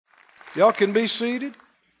Y'all can be seated.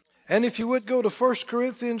 And if you would go to 1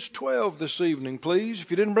 Corinthians 12 this evening, please.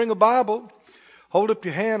 If you didn't bring a Bible, hold up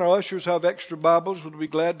your hand. Our ushers have extra Bibles. We'll be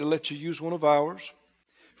glad to let you use one of ours.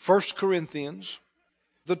 1 Corinthians,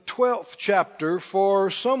 the 12th chapter. For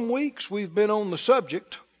some weeks we've been on the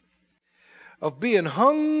subject of being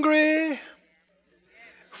hungry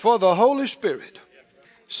for the Holy Spirit.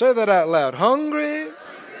 Say that out loud. Hungry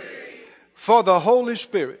for the Holy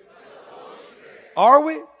Spirit. Are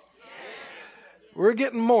we? We're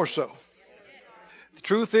getting more so. The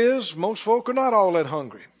truth is, most folk are not all that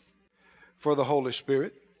hungry for the Holy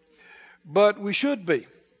Spirit. But we should be.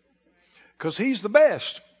 Because He's the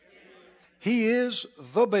best. He is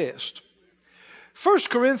the best. 1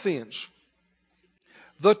 Corinthians,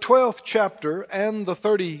 the 12th chapter and the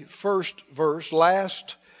 31st verse,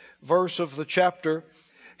 last verse of the chapter,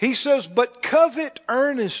 he says, "But covet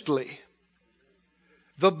earnestly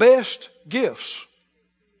the best gifts.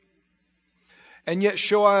 And yet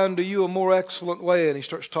show I unto you a more excellent way." And he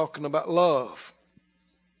starts talking about love.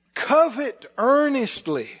 Covet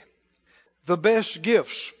earnestly the best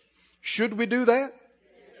gifts. Should we do that?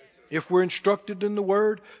 If we're instructed in the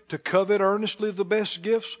Word to covet earnestly the best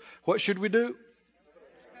gifts, what should we do?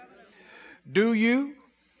 Do you?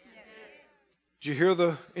 Did you hear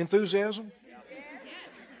the enthusiasm?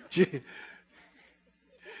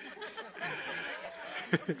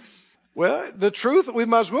 Well, the truth, we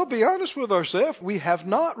might as well be honest with ourselves. We have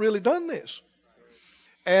not really done this.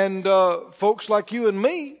 And folks like you and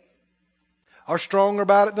me are stronger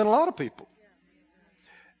about it than a lot of people.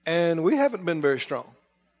 And we haven't been very strong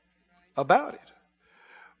about it.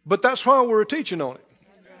 But that's why we're teaching on it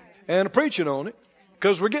and preaching on it,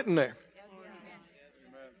 because we're getting there.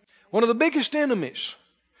 One of the biggest enemies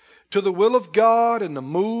to the will of God and the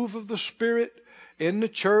move of the Spirit in the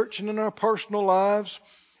church and in our personal lives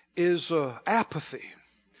is apathy,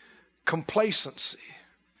 complacency,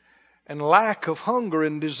 and lack of hunger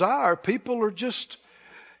and desire. People are just,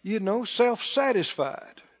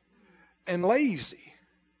 self-satisfied and lazy.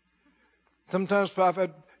 Sometimes I've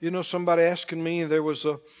had, somebody asking me, there was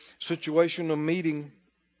a situation, a meeting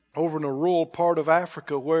over in a rural part of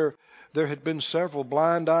Africa where there had been several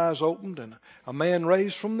blind eyes opened and a man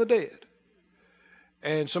raised from the dead.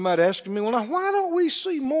 And somebody asking me, well, now, why don't we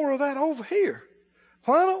see more of that over here?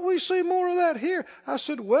 Why don't we see more of that here? I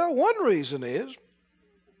said, well, one reason is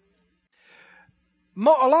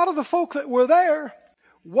a lot of the folk that were there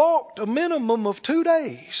walked a minimum of 2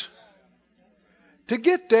 days to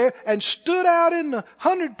get there and stood out in the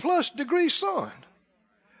 100+ degree sun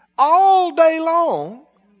all day long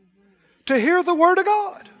to hear the Word of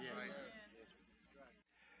God.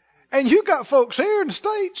 And you got folks here in the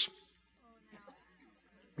States,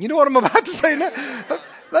 you know what I'm about to say now?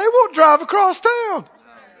 They won't drive across town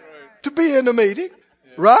to be in the meeting,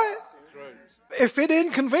 right? If it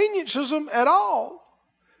inconveniences them at all,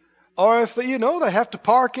 or if they have to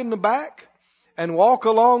park in the back and walk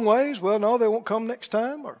a long ways, well, no, they won't come next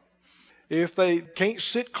time. Or if they can't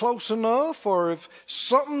sit close enough, or if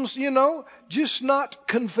something's, just not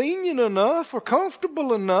convenient enough or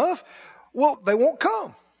comfortable enough, well, they won't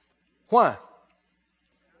come. Why?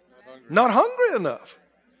 Not hungry enough.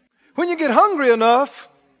 When you get hungry enough,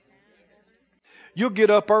 you'll get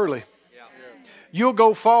up early. You'll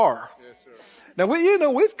go far. Now,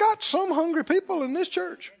 we've got some hungry people in this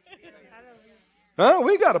church.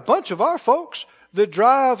 We got a bunch of our folks that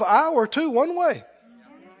drive an hour or two one way.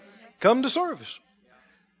 Come to service.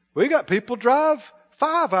 We got people drive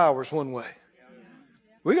 5 hours one way.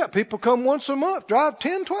 We got people come once a month, drive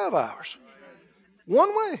 10, 12 hours.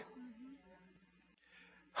 One way.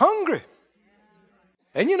 Hungry.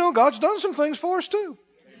 And God's done some things for us too.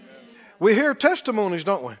 We hear testimonies,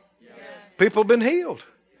 don't we? People have been healed.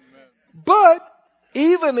 But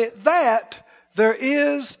even at that, there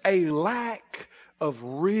is a lack of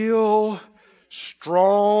real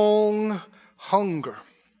strong hunger.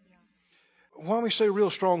 Why do we say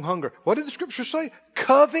real strong hunger? What did the Scripture say?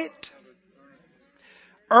 Covet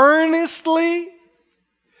earnestly.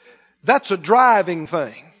 That's a driving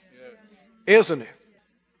thing, isn't it?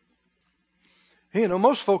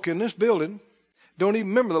 Most folk in this building don't even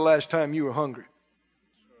remember the last time you were hungry.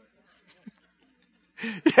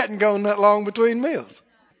 You hadn't gone that long between meals.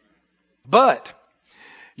 But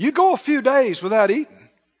you go a few days without eating,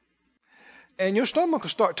 and your stomach will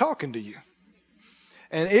start talking to you.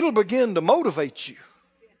 And it'll begin to motivate you.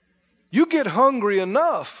 You get hungry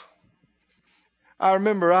enough. I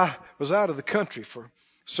remember I was out of the country for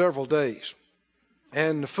several days,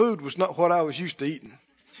 and the food was not what I was used to eating.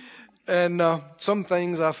 And some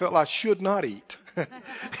things I felt I should not eat.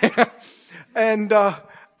 And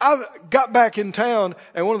I got back in town,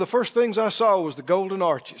 and one of the first things I saw was the Golden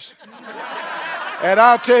Arches. And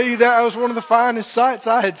I'll tell you, that was one of the finest sights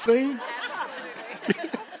I had seen.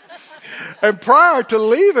 And prior to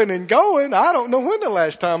leaving and going, I don't know when the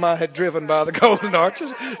last time I had driven by the Golden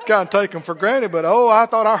Arches. Kind of take them for granted, but I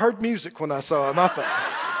thought I heard music when I saw them. I thought,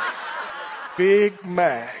 Big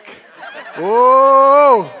Mac.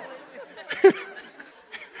 Whoa.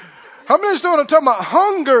 How many of you know what I'm talking about?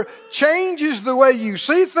 Hunger changes the way you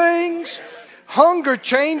see things. Hunger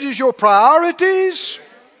changes your priorities.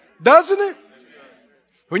 Doesn't it?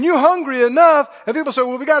 When you're hungry enough, and people say,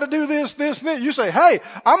 well, we got to do this, this, and that. You say, hey,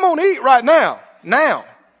 I'm going to eat right now. Now.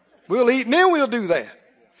 We'll eat and then we'll do that.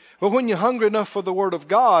 But when you're hungry enough for the Word of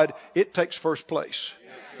God, it takes first place.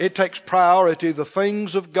 It takes priority. The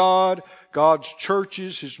things of God, God's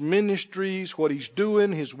churches, His ministries, what He's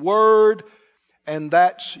doing, His Word. And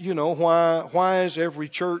that's, why is every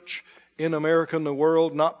church in America and the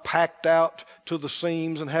world not packed out to the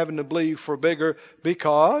seams and having to believe for bigger?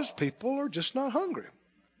 Because people are just not hungry.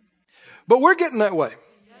 But we're getting that way.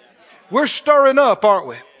 We're stirring up, aren't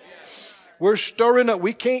we? We're stirring up.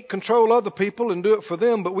 We can't control other people and do it for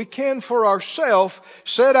them, but we can for ourselves.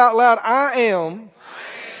 Say it out loud. I am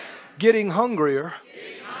getting hungrier.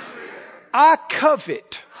 I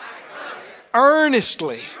covet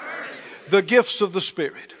earnestly the gifts of the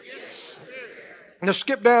Spirit. Now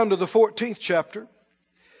skip down to the 14th chapter.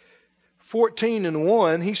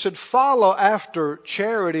 14:1. He said, follow after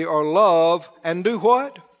charity or love and do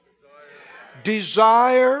what?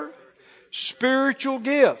 Desire spiritual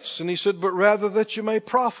gifts. And he said, but rather that you may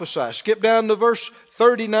prophesy. Skip down to verse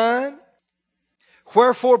 39.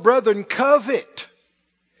 Wherefore, brethren, covet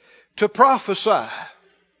to prophesy.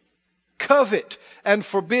 Covet, and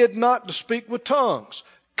forbid not to speak with tongues.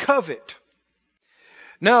 Covet.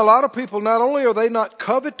 Now, a lot of people, not only are they not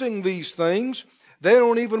coveting these things, they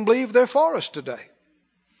don't even believe they're for us today.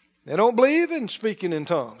 They don't believe in speaking in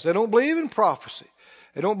tongues. They don't believe in prophecy.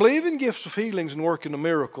 They don't believe in gifts of healings and working of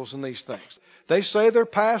miracles and these things. They say they're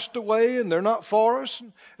passed away and they're not for us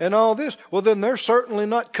and all this. Well, then they're certainly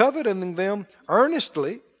not coveting them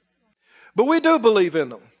earnestly. But we do believe in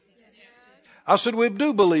them. I said we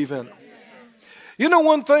do believe in them. You know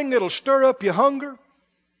one thing that'll stir up your hunger?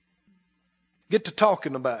 Get to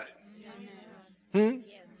talking about it.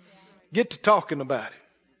 Get to talking about it.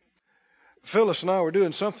 Phyllis and I were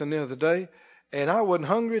doing something the other day, and I wasn't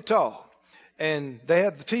hungry at all. And they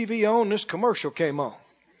had the TV on, and this commercial came on.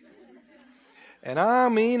 And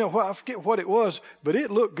I forget what it was, but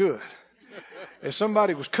it looked good. And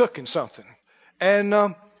somebody was cooking something.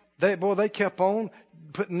 And they kept on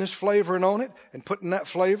putting this flavoring on it, and putting that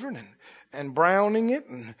flavoring, and browning it,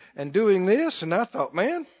 and doing this. And I thought,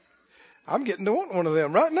 man, I'm getting to want one of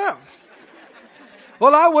them right now.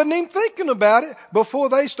 Well, I wasn't even thinking about it before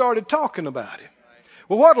they started talking about it.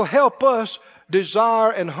 Well, what'll help us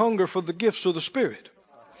desire and hunger for the gifts of the Spirit?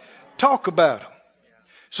 Talk about them.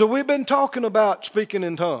 So we've been talking about speaking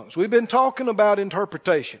in tongues. We've been talking about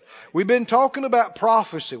interpretation. We've been talking about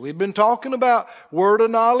prophecy. We've been talking about word of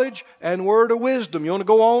knowledge and word of wisdom. You want to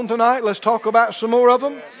go on tonight? Let's talk about some more of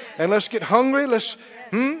them. And let's get hungry.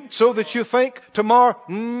 So that you think tomorrow,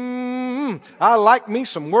 I like me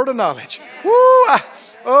some word of knowledge.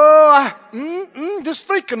 Just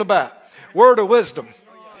thinking about word of wisdom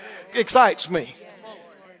excites me.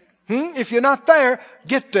 If you're not there,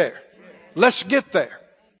 get there. Let's get there.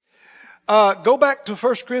 Go back to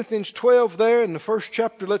 1 Corinthians 12 there in the first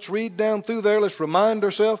chapter. Let's read down through there. Let's remind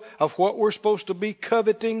ourselves of what we're supposed to be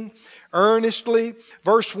coveting earnestly.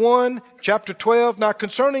 Verse 1, chapter 12. Now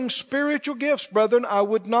concerning spiritual gifts, brethren, I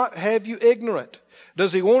would not have you ignorant.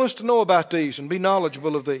 Does he want us to know about these and be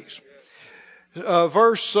knowledgeable of these?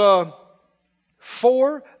 Verse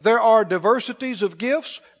 4, there are diversities of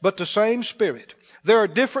gifts, but the same Spirit. There are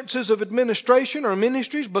differences of administration or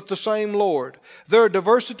ministries, but the same Lord. There are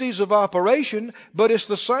diversities of operation, but it's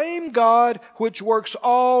the same God which works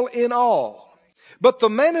all in all. But the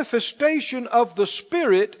manifestation of the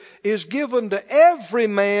Spirit is given to every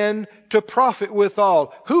man to profit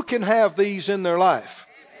withal. Who can have these in their life?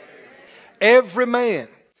 Every man.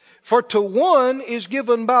 For to one is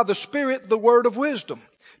given by the Spirit the word of wisdom.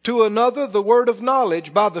 To another the word of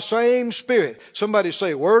knowledge by the same Spirit. Somebody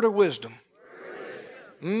say, word of wisdom.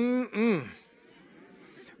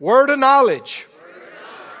 Word of knowledge.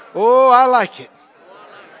 Oh, I like it.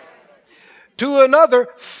 To another,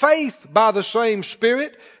 faith by the same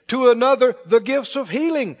Spirit. To another, the gifts of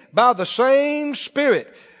healing by the same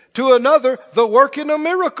Spirit. To another, the working of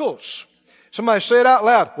miracles. Somebody say it out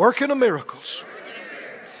loud. Working of miracles.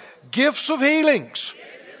 Gifts of healings.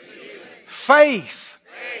 Faith.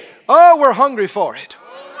 Oh, we're hungry for it.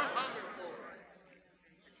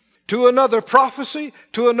 to another prophecy,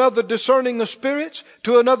 to another discerning of spirits,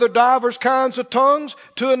 to another divers kinds of tongues,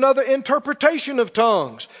 to another interpretation of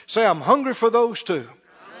tongues. Say, I'm hungry for those too.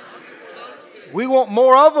 We want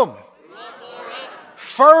more of them.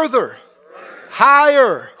 Further,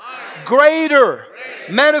 higher, greater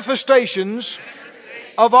manifestations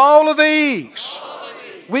of all of these.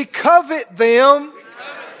 We covet them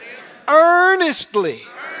earnestly.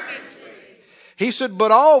 He said,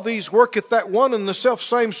 but all these worketh that one and the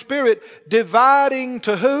selfsame Spirit, dividing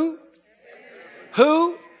to who?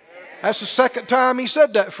 Who? That's the second time he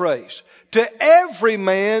said that phrase. To every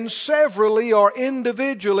man severally or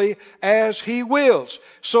individually as he wills.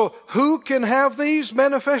 So who can have these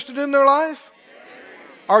manifested in their life?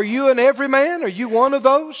 Are you an every man? Are you one of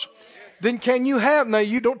those? Then can you have, now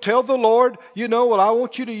you don't tell the Lord, well, I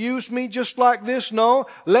want you to use me just like this. No,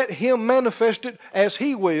 let Him manifest it as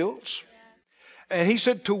He wills. And He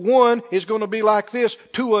said to one is going to be like this,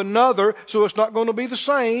 to another, so it's not going to be the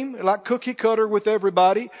same, like cookie cutter with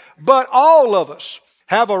everybody. But all of us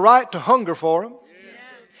have a right to hunger for them.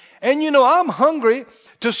 And I'm hungry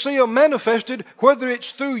to see them manifested, whether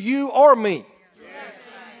it's through you or me.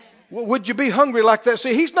 Well, would you be hungry like that?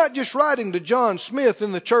 See, he's not just writing to John Smith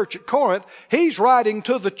in the church at Corinth. He's writing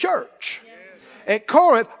to the church. At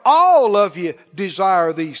Corinth, all of you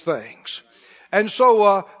desire these things. And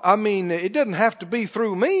so, it doesn't have to be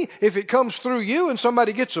through me. If it comes through you and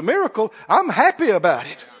somebody gets a miracle, I'm happy about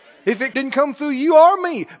it. If it didn't come through you or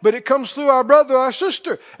me, but it comes through our brother or our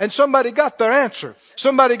sister, and somebody got their answer,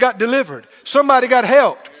 somebody got delivered, somebody got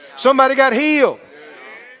helped, somebody got healed,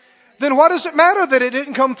 then what does it matter that it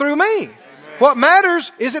didn't come through me? What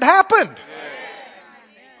matters is it happened.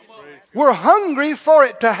 We're hungry for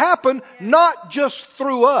it to happen, not just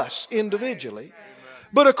through us individually,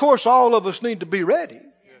 but of course all of us need to be ready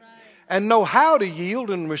and know how to yield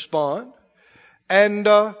and respond, and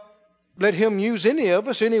let Him use any of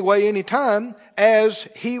us, any way, any time, as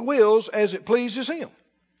He wills, as it pleases Him.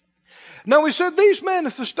 Now we said these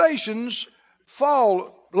manifestations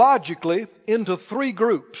fall logically into three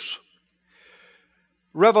groups.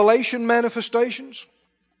 Revelation manifestations,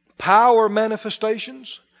 power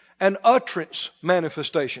manifestations, and utterance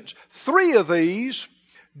manifestations. Three of these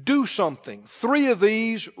do something. Three of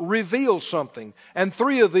these reveal something. And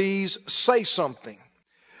three of these say something.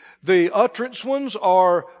 The utterance ones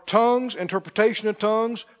are tongues, interpretation of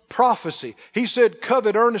tongues, prophecy. He said,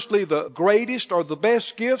 covet earnestly the greatest or the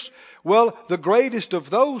best gifts. Well, the greatest of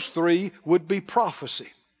those three would be prophecy.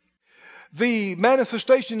 The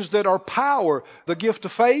manifestations that are power, the gift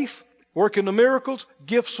of faith, working the miracles,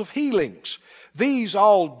 gifts of healings. These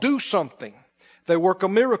all do something. They work a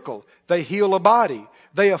miracle. They heal a body.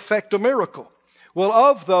 They affect a miracle. Well,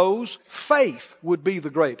 of those, faith would be the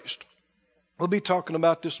greatest. We'll be talking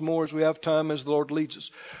about this more as we have time, as the Lord leads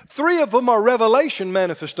us. Three of them are revelation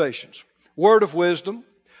manifestations. Word of wisdom,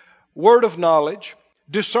 word of knowledge,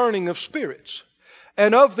 discerning of spirits.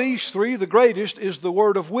 And of these three, the greatest is the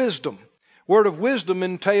word of wisdom. Word of wisdom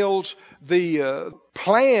entails the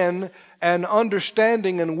plan and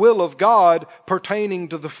understanding and will of God pertaining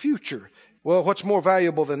to the future. Well, what's more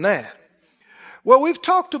valuable than that? Well, we've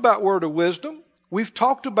talked about word of wisdom. We've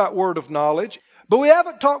talked about word of knowledge. But we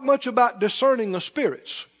haven't talked much about discerning the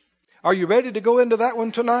spirits. Are you ready to go into that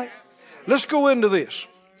one tonight? Let's go into this.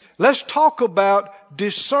 Let's talk about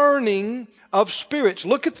discerning of spirits.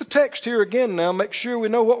 Look at the text here again now. Make sure we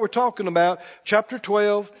know what we're talking about. Chapter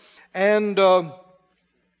 12 and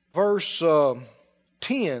verse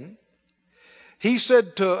 10. He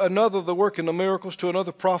said to another, the working of miracles, to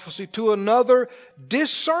another prophecy, to another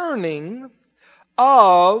discerning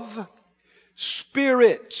of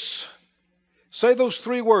spirits. Say those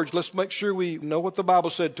three words. Let's make sure we know what the Bible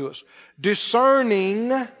said to us.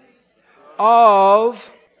 Discerning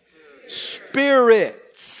of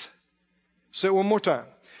spirits. Say it one more time.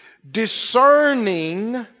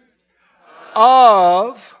 Discerning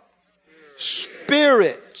of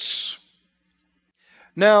spirits.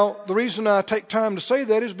 Now, the reason I take time to say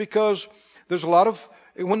that is because there's a lot of,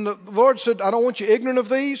 when the Lord said, I don't want you ignorant of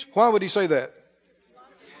these, why would He say that?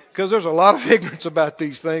 Because there's a lot of ignorance about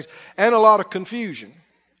these things and a lot of confusion.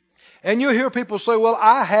 And you'll hear people say, well,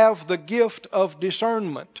 I have the gift of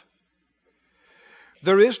discernment.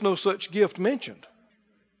 There is no such gift mentioned.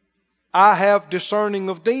 I have discerning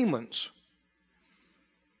of demons.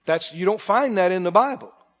 You don't find that in the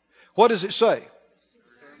Bible. What does it say?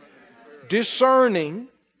 Discerning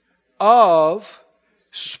of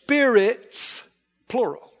spirits,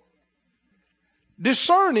 plural.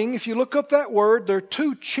 Discerning, if you look up that word, there are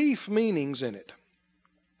two chief meanings in it.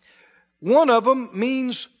 One of them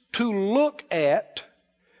means to look at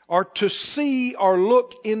or to see or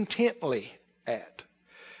look intently at.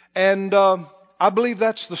 And I believe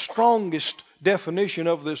that's the strongest definition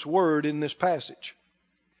of this word in this passage.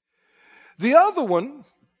 The other one,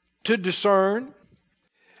 to discern,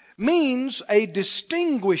 means a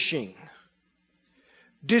distinguishing.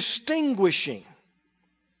 Distinguishing.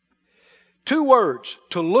 Two words,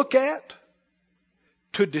 to look at,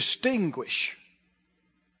 to distinguish.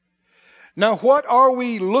 Now, what are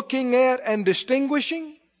we looking at and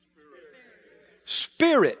distinguishing?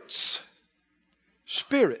 Spirits.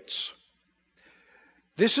 Spirits.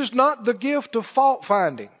 This is not the gift of fault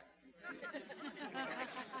finding.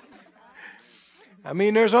 I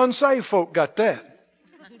mean, there's unsaved folk got that.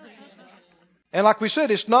 And like we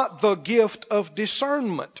said, it's not the gift of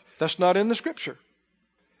discernment. That's not in the Scripture.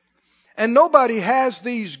 And nobody has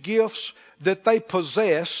these gifts that they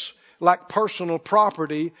possess like personal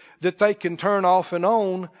property that they can turn off and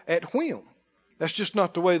on at whim. That's just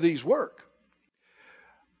not the way these work.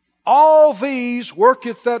 All these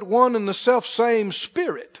worketh that one and the selfsame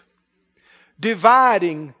Spirit,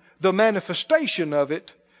 dividing the manifestation of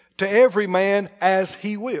it to every man as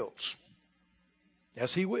he wills.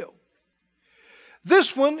 As he will.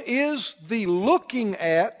 This one is the looking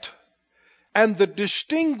at and the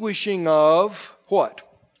distinguishing of what?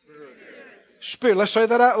 Spirit. Let's say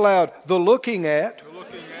that out loud. The looking at,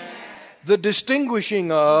 the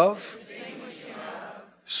distinguishing of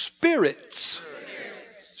spirits.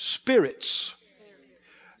 Spirits.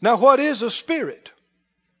 Now, what is a spirit?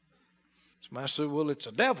 Somebody said, well, it's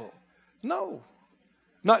a devil. No,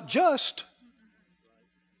 not just.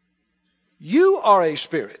 You are a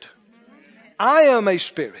spirit. I am a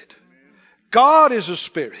spirit. God is a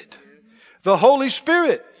spirit. The Holy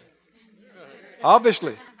Spirit,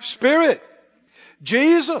 obviously, spirit.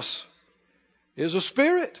 Jesus is a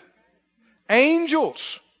spirit.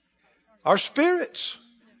 Angels are spirits.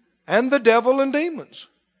 And the devil and demons.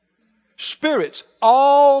 Spirits.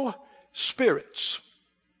 All spirits.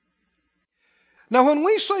 Now when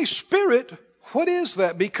we say spirit, what is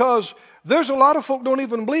that? Because there's a lot of folk don't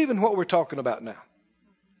even believe in what we're talking about now.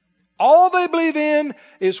 All they believe in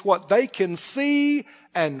is what they can see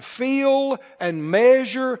and feel and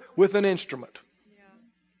measure with an instrument.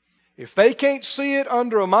 If they can't see it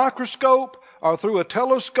under a microscope or through a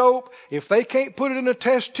telescope, if they can't put it in a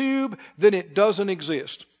test tube, then it doesn't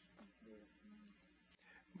exist.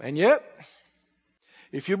 And yet,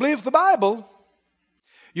 if you believe the Bible,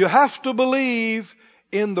 you have to believe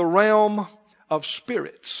in the realm of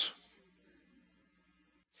spirits.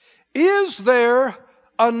 Is there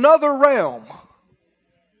another realm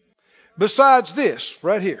besides this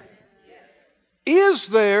right here? Is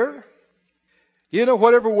there,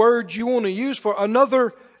 whatever word you want to use for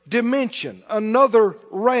another dimension, another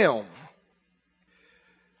realm?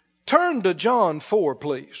 Turn to John 4,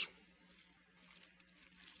 please.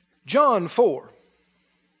 John 4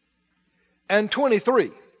 and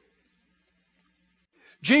 23.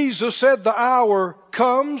 Jesus said, the hour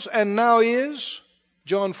comes and now is,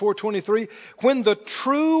 John 4:23, when the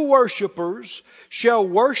true worshipers shall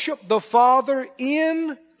worship the Father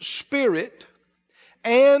in spirit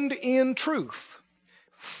and in truth.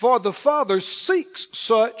 For the Father seeks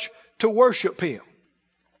such to worship Him.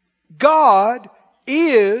 God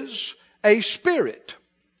is a spirit.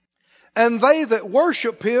 And they that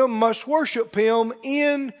worship Him must worship Him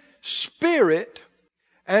in spirit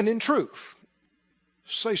and in truth.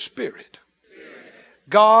 Say spirit.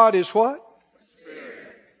 God is what?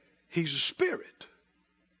 Spirit. He's a spirit.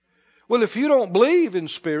 Well, if you don't believe in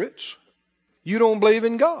spirits, you don't believe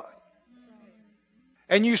in God.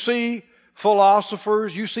 And you see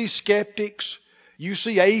philosophers, you see skeptics, you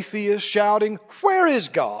see atheists shouting, where is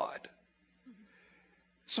God?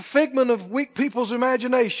 It's a figment of weak people's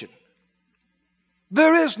imagination.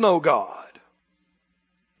 There is no God.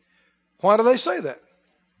 Why do they say that?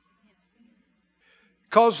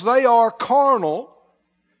 Because they are carnal,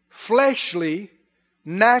 fleshly,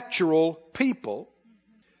 natural people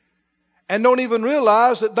and don't even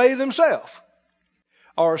realize that they themselves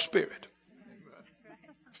are a spirit.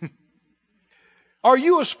 Are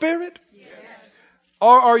you a spirit? Yes.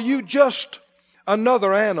 Or are you just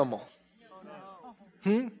another animal?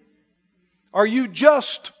 Are you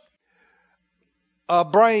just a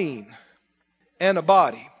brain and a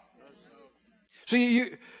body?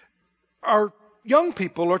 See, our young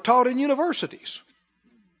people are taught in universities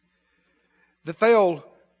that they'll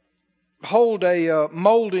hold a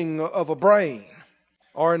molding of a brain,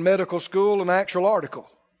 or in medical school an actual article,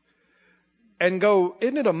 and go,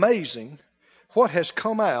 isn't it amazing what has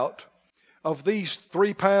come out of these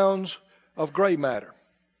 3 pounds of gray matter?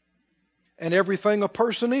 And everything a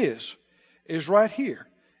person is right here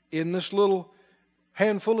in this little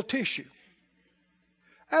handful of tissue?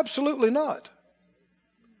 Absolutely not.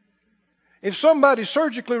 If somebody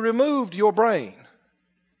surgically removed your brain,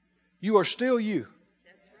 you are still you.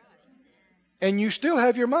 And you still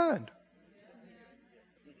have your mind.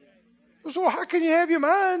 So how can you have your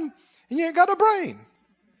mind and you ain't got a brain?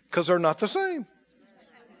 Because they're not the same.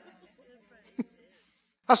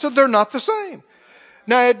 I said they're not the same.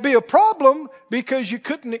 Now it'd be a problem because you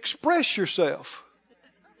couldn't express yourself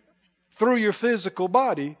through your physical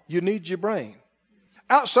body. You need your brain.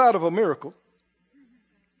 Outside of a miracle,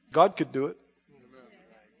 God could do it.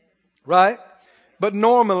 Right? But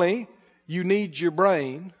normally you need your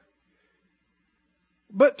brain.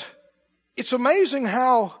 But it's amazing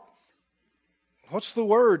how, what's the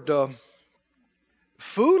word,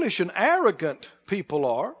 foolish and arrogant people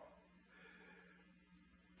are.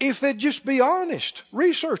 If they'd just be honest,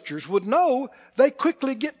 researchers would know they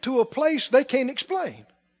quickly get to a place they can't explain.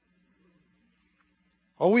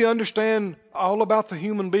 Oh, we understand all about the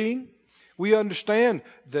human being. We understand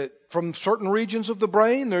that from certain regions of the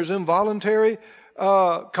brain, there's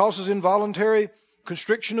causes involuntary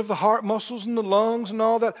constriction of the heart muscles and the lungs and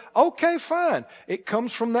all that. Okay, fine. It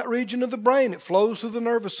comes from that region of the brain. It flows through the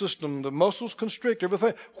nervous system. The muscles constrict,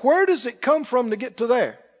 everything. Where does it come from to get to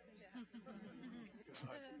there?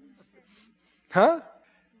 Huh?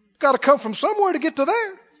 It's got to come from somewhere to get to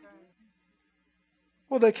there.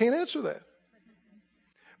 Well, they can't answer that.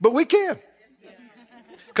 But we can.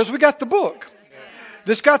 Because we got the book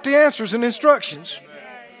that's got the answers and instructions.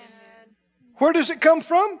 Where does it come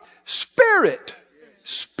from? Spirit.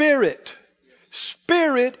 Spirit.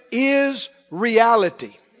 Spirit is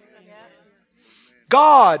reality.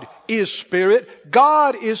 God is spirit.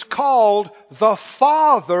 God is called the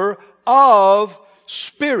Father of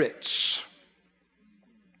spirits.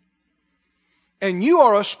 And you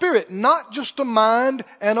are a spirit, not just a mind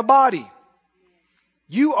and a body.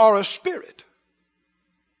 You are a spirit.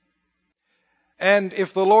 And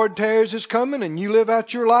if the Lord tarries his coming and you live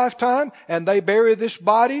out your lifetime and they bury this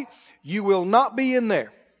body, you will not be in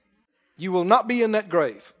there. You will not be in that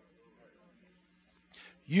grave.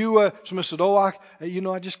 Somebody said,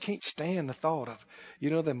 I just can't stand the thought of,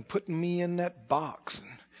 them putting me in that box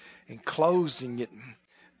and closing it and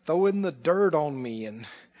throwing the dirt on me and,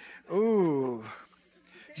 ooh,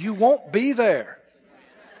 you won't be there.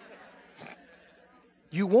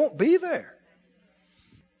 You won't be there.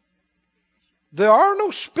 There are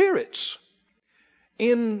no spirits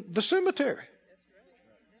in the cemetery.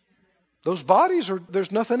 Those bodies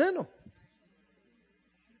there's nothing in them.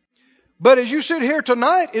 But as you sit here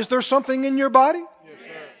tonight, is there something in your body? Yes, sir.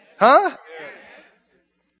 Huh? Yes.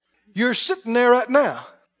 You're sitting there right now,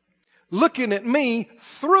 looking at me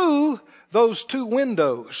through those two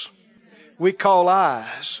windows we call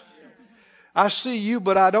eyes. I see you,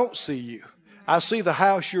 but I don't see you. I see the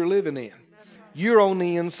house you're living in. You're on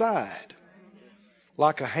the inside,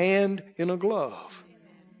 like a hand in a glove.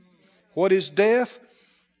 What is death?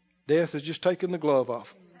 Death is just taking the glove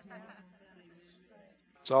off.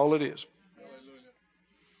 That's all it is.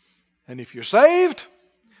 And if you're saved,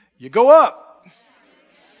 you go up.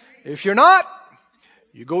 If you're not,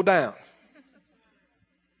 you go down.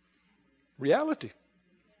 Reality.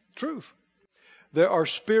 Truth. There are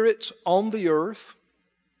spirits on the earth.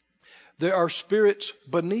 There are spirits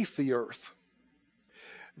beneath the earth.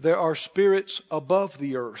 There are spirits above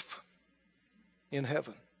the earth in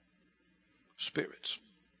heaven. Spirits.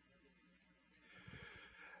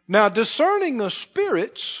 Now, discerning of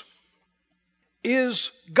spirits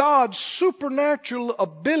is God's supernatural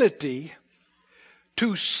ability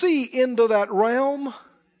to see into that realm,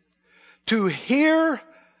 to hear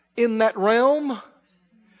in that realm,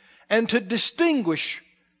 and to distinguish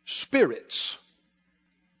spirits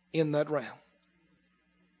in that realm.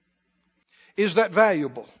 Is that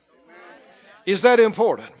valuable? Is that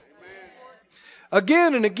important?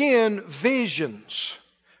 Again and again, visions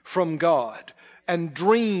from God and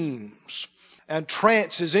dreams and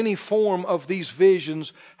trances, any form of these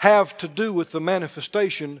visions, have to do with the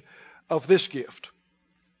manifestation of this gift.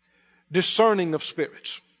 Discerning of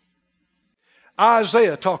spirits.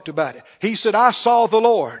 Isaiah talked about it. He said, I saw the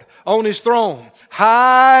Lord on his throne,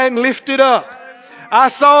 high and lifted up. I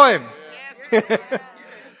saw him.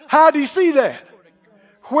 How do you see that?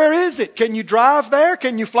 Where is it? Can you drive there?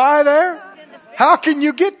 Can you fly there? How can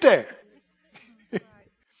you get there?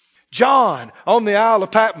 John on the Isle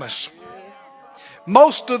of Patmos.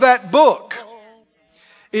 Most of that book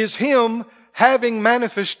is him having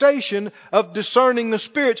manifestation of discerning the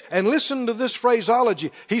spirits. And listen to this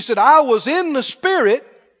phraseology. He said, I was in the Spirit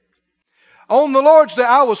on the Lord's day.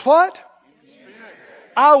 I was what?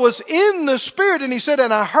 I was in the Spirit, and he said,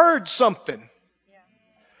 and I heard something.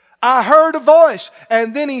 I heard a voice,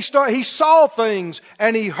 and then he saw things,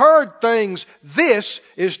 and he heard things. This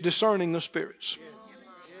is discerning the spirits.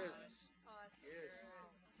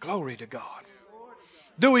 Glory to God.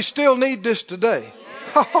 Do we still need this today?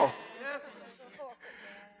 Oh.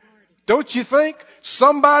 Don't you think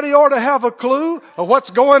somebody ought to have a clue of what's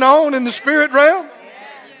going on in the spirit realm?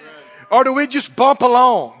 Or do we just bump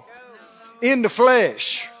along in the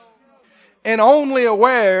flesh and only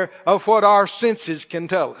aware of what our senses can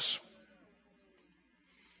tell us?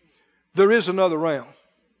 There is another realm.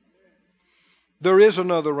 There is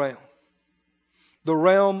another realm. The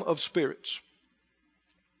realm of spirits.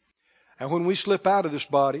 And when we slip out of this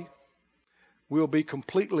body, we'll be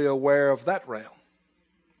completely aware of that realm.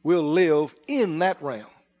 We'll live in that realm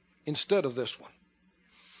instead of this one.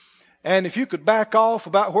 And if you could back off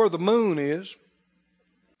about where the moon is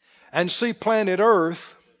and see planet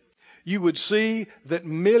Earth, you would see that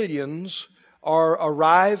millions are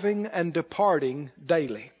arriving and departing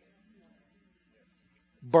daily.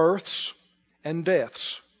 Births and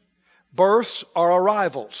deaths. Births are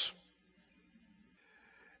arrivals.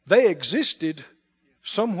 They existed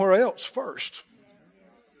somewhere else first.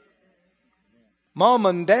 Mom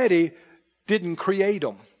and Daddy didn't create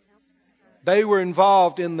them. They were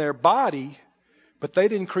involved in their body, but they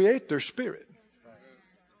didn't create their spirit.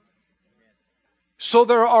 So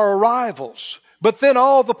there are arrivals. But then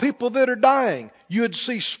all the people that are dying, you'd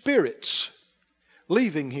see spirits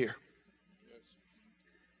leaving here.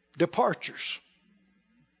 Departures.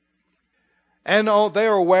 And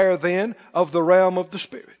they're aware then of the realm of the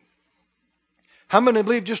Spirit. How many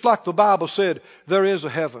believe, just like the Bible said, there is a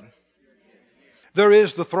heaven? There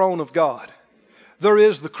is the throne of God. There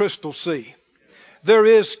is the crystal sea. There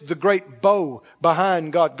is the great bow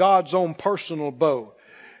behind God, God's own personal bow.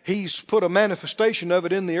 He's put a manifestation of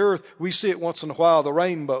it in the earth. We see it once in a while, the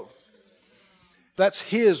rainbow. That's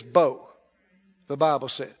His bow, the Bible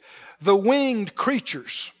said. The winged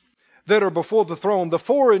creatures that are before the throne, the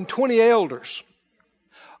 24 elders,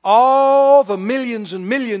 all the millions and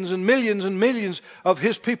millions and millions and millions of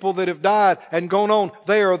His people that have died and gone on,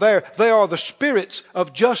 they are there. They are the spirits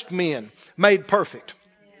of just men made perfect.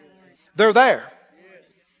 They're there.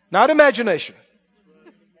 Not imagination.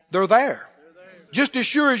 They're there. Just as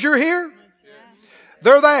sure as you're here,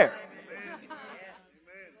 they're there.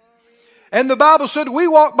 And the Bible said we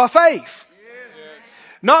walk by faith,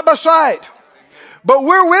 not by sight. But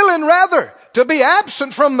we're willing rather to be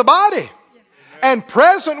absent from the body and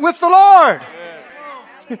present with the Lord.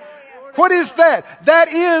 What is that? That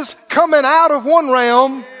is coming out of one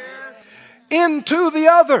realm into the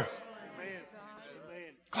other.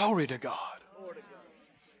 Glory to God.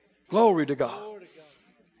 Glory to God.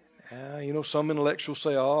 Some intellectuals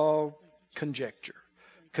say, oh, conjecture,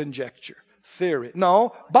 theory.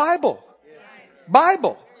 No, Bible.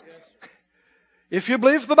 Bible. If you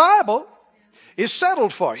believe the Bible, it's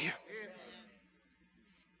settled for you.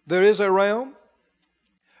 There is a realm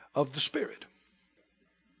of the Spirit.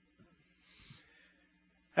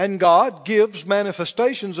 And God gives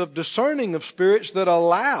manifestations of discerning of spirits that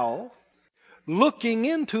allow looking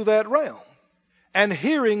into that realm and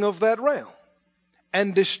hearing of that realm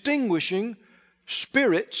and distinguishing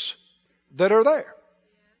spirits that are there.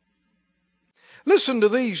 Listen to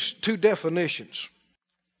these two definitions.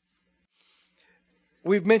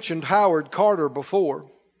 We've mentioned Howard Carter before,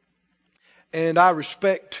 and I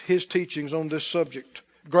respect his teachings on this subject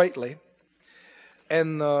greatly.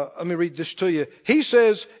 And let me read this to you. He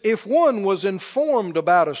says, if one was informed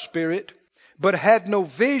about a spirit, but had no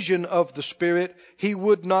vision of the spirit, he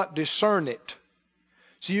would not discern it.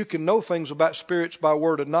 So you can know things about spirits by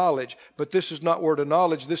word of knowledge, but this is not word of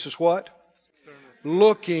knowledge. This is what?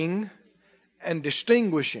 Looking and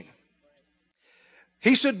distinguishing.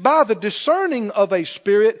 He said, by the discerning of a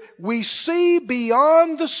spirit, we see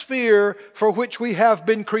beyond the sphere for which we have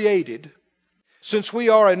been created, since we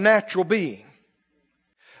are a natural being.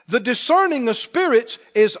 The discerning of spirits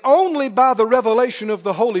is only by the revelation of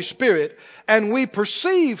the Holy Spirit, and we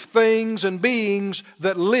perceive things and beings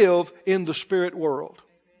that live in the spirit world.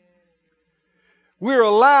 We're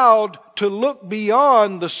allowed to look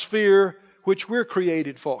beyond the sphere which we're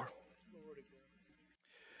created for.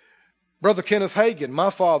 Brother Kenneth Hagin,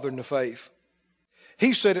 my father in the faith,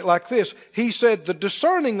 he said it like this. He said, the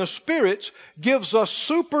discerning of spirits gives us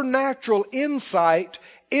supernatural insight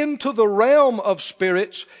into the realm of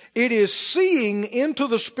spirits. It is seeing into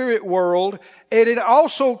the spirit world, and it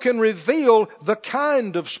also can reveal the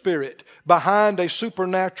kind of spirit behind a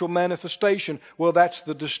supernatural manifestation. Well, that's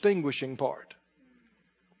the distinguishing part.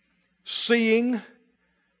 Seeing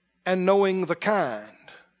and knowing the kind.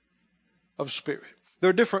 of spirit. There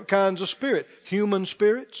are different kinds of spirit. Human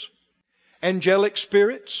spirits, angelic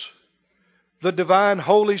spirits, the divine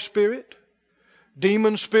Holy Spirit,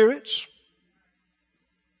 demon spirits.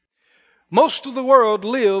 Most of the world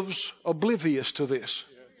lives oblivious to this,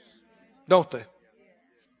 don't they?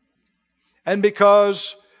 And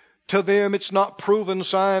because to them it's not proven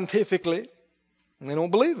scientifically, they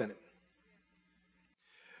don't believe in it.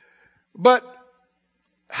 But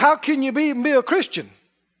how can you be a Christian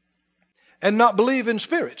and not believe in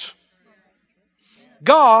spirits?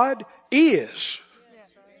 God is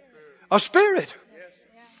a spirit.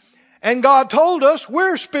 And God told us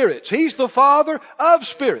we're spirits. He's the Father of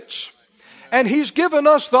spirits. And He's given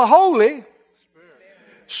us the Holy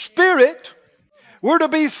Spirit. We're to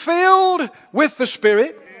be filled with the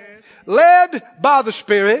Spirit, led by the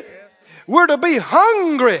Spirit. We're to be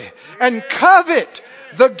hungry and covet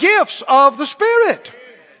the gifts of the Spirit.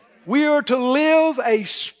 We are to live a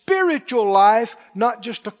spiritual life, not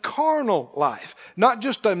just a carnal life, not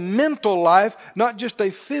just a mental life, not just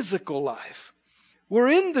a physical life. We're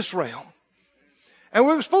in this realm. And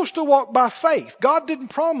we're supposed to walk by faith. God didn't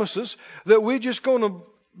promise us that we're just going to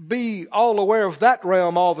be all aware of that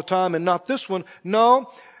realm all the time and not this one. No,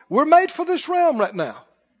 we're made for this realm right now.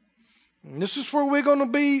 And this is where we're going to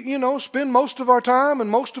be, spend most of our time and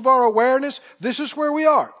most of our awareness. This is where we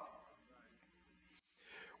are.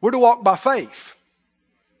 We're to walk by faith.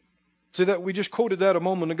 See that we just quoted that a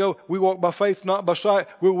moment ago. We walk by faith, not by sight.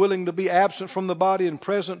 We're willing to be absent from the body and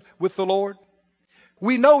present with the Lord.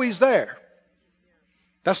 We know He's there.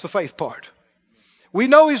 That's the faith part. We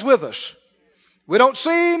know He's with us. We don't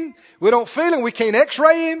see Him. We don't feel Him. We can't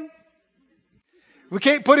x-ray Him. We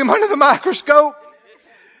can't put Him under the microscope.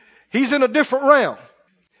 He's in a different realm.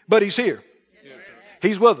 But He's here.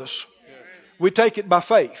 He's with us. We take it by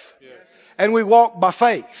faith. And we walk by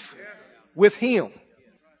faith with Him.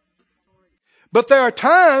 But there are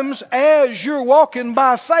times as you're walking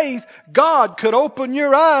by faith, God could open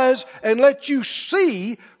your eyes and let you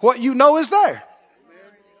see what you know is there.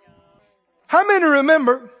 How many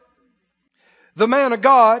remember the man of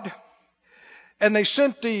God and they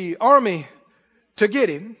sent the army to get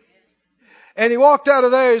him? And he walked out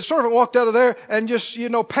of there, his servant walked out of there and just,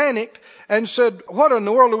 panicked and said, what in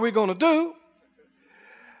the world are we going to do?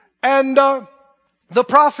 And the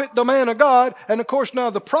prophet, the man of God, and of course now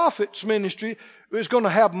the prophet's ministry is going to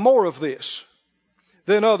have more of this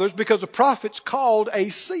than others because the prophet's called a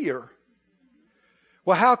seer.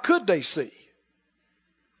 Well, how could they see?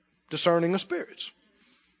 Discerning of spirits.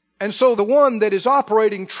 And so the one that is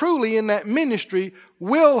operating truly in that ministry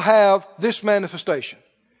will have this manifestation.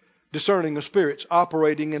 Discerning of spirits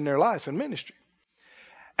operating in their life and ministry.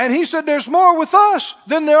 And he said there's more with us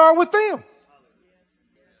than there are with them.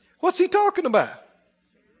 What's he talking about?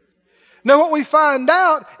 Now what we find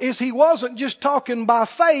out is he wasn't just talking by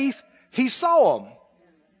faith, he saw them.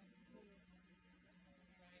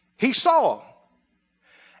 He saw them.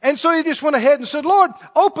 And so he just went ahead and said, Lord,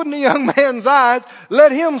 open the young man's eyes.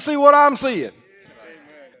 Let him see what I'm seeing.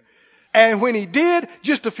 And when he did,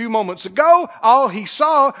 just a few moments ago, all he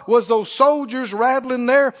saw was those soldiers rattling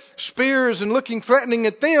their spears and looking threatening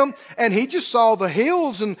at them. And he just saw the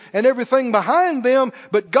hills and everything behind them.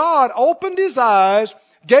 But God opened his eyes,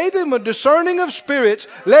 gave him a discerning of spirits,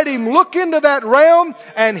 let him look into that realm,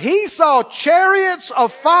 and he saw chariots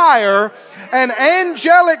of fire and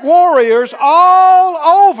angelic warriors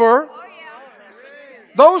all over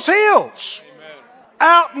those hills,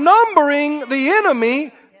 outnumbering the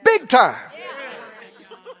enemy big time.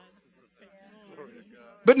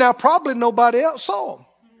 But now probably nobody else saw them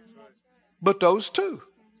but those two.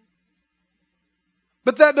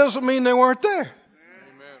 But that doesn't mean they weren't there.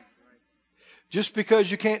 Just because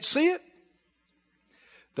you can't see it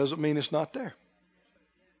doesn't mean it's not there.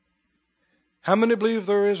 How many believe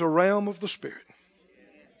there is a realm of the Spirit?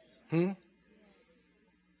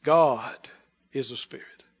 God is a Spirit.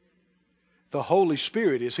 The Holy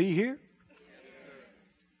Spirit, is He here?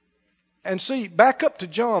 And see, back up to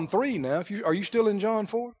John 3 now. Are you still in John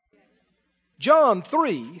 4? John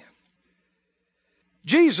 3,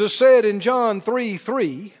 Jesus said in John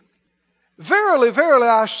 3:3, Verily, verily,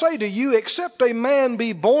 I say to you, except a man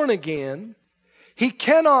be born again, he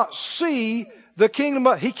cannot see the kingdom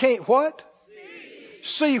of... He can't what?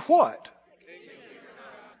 See what?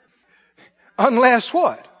 Unless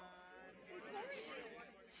what?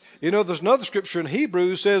 There's another scripture in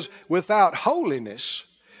Hebrews says, without holiness,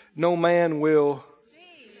 no man will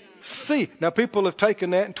see. Now, people have taken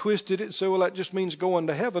that and twisted it and said, well, that just means going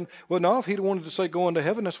to heaven. Well, no, if he'd wanted to say going to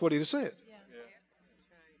heaven, that's what he'd have said.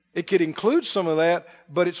 It could include some of that,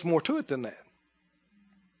 but it's more to it than that.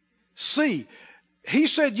 See, he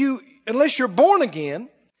said unless you're born again,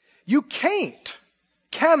 you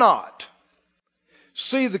cannot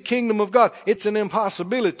see the kingdom of God. It's an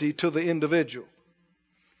impossibility to the individual.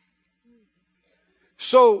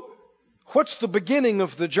 So, what's the beginning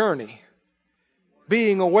of the journey?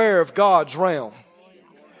 Being aware of God's realm.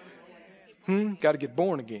 Got to get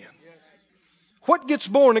born again. What gets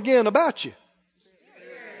born again about you?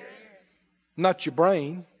 Not your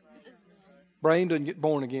brain. Brain doesn't get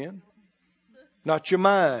born again. Not your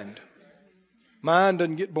mind. Mind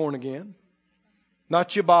doesn't get born again.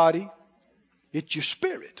 Not your body. It's your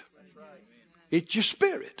spirit. It's your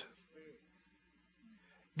spirit.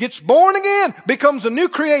 Gets born again, becomes a new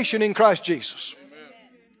creation in Christ Jesus.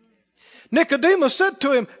 Nicodemus said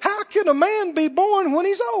to him, how can a man be born when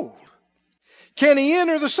he's old? Can he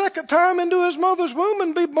enter the second time into his mother's womb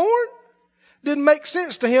and be born? Didn't make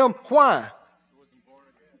sense to him. Why?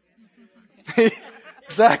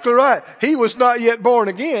 Exactly right. He was not yet born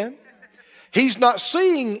again. He's not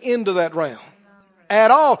seeing into that realm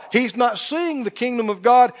at all. He's not seeing the kingdom of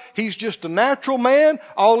God. He's just a natural man.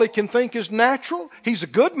 All he can think is natural. He's a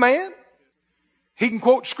good man. He can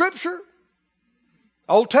quote Scripture,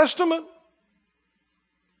 Old Testament.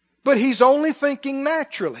 But he's only thinking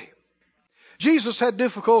naturally. Jesus had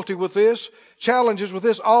difficulty with this, challenges with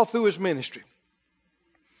this all through his ministry.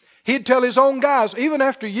 He'd tell his own guys, even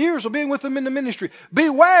after years of being with them in the ministry,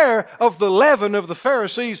 beware of the leaven of the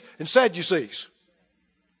Pharisees and Sadducees.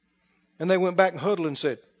 And they went back and huddled and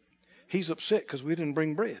said, he's upset because we didn't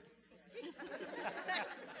bring bread.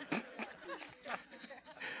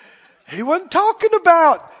 He wasn't talking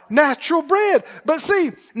about natural bread. But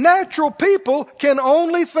see, natural people can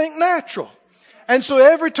only think natural. And so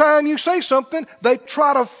every time you say something, they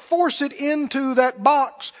try to force it into that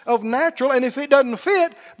box of natural. And if it doesn't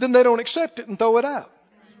fit, then they don't accept it and throw it out.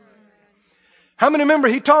 How many remember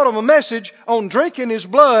he taught them a message on drinking his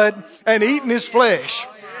blood and eating his flesh?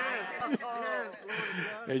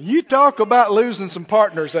 And you talk about losing some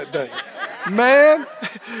partners that day. Man,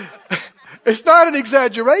 it's not an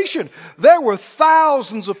exaggeration. There were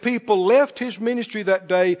thousands of people left his ministry that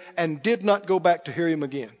day and did not go back to hear him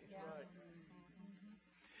again.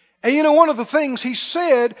 And you know, one of the things he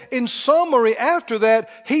said in summary after that,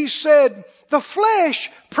 he said, the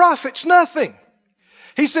flesh profits nothing.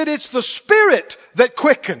 He said, it's the spirit that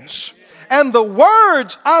quickens. And the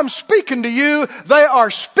words I'm speaking to you, they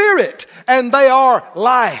are spirit and they are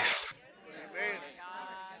life.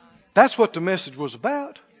 That's what the message was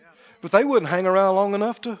about. But they wouldn't hang around long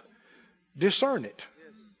enough to discern it.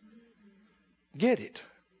 Get it.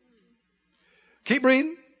 Keep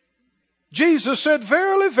reading. Jesus said,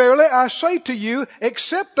 verily, verily, I say to you,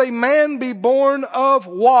 except a man be born of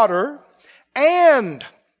water and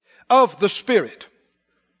of the Spirit.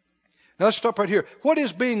 Now let's stop right here. What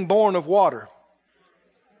is being born of water?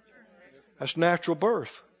 That's natural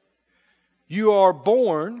birth. You are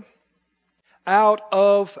born out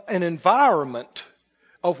of an environment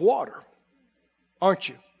of water, aren't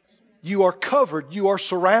you? You are covered, you are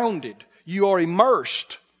surrounded, you are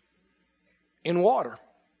immersed in water.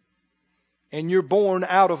 And you're born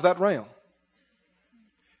out of that realm.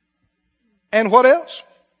 And what else?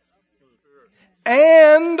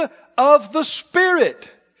 And of the Spirit.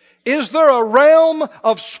 Is there a realm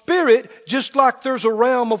of spirit just like there's a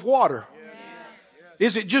realm of water?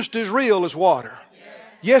 Is it just as real as water?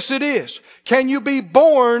 Yes, it is. Can you be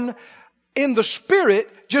born in the Spirit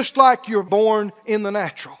just like you're born in the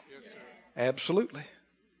natural? Absolutely.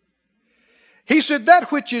 He said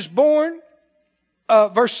that which is born,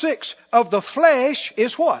 verse 6, of the flesh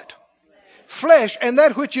is what? Flesh. And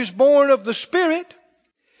that which is born of the Spirit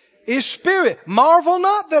is spirit. Marvel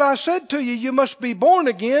not that I said to you, you must be born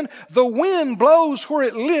again. The wind blows where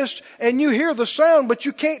it lists and you hear the sound, but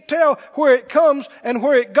you can't tell where it comes and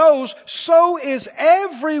where it goes. So is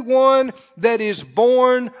everyone that is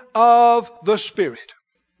born of the Spirit.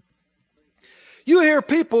 You hear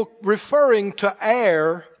people referring to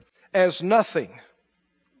air as nothing.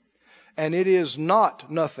 And it is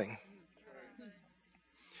not nothing.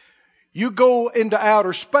 You go into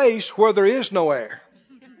outer space where there is no air.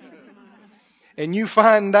 And you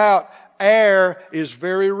find out air is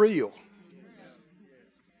very real.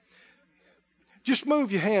 Just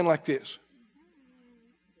move your hand like this.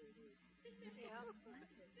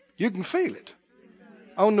 You can feel it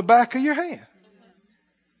on the back of your hand.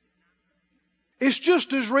 It's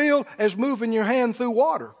just as real as moving your hand through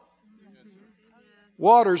water.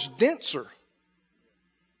 Water's denser.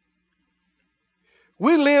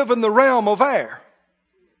 We live in the realm of air.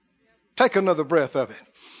 Take another breath of it.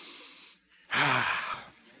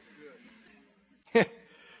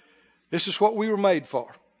 This is what we were made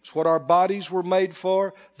for. It's what our bodies were made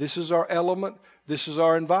for. This is our element. This is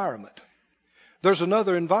our environment. There's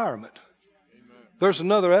another environment. There's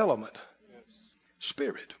another element.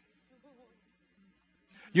 Spirit.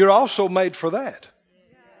 You're also made for that.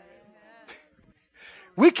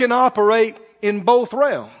 We can operate in both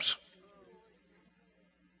realms.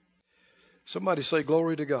 Somebody say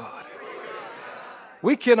glory to God.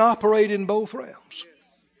 We can operate in both realms.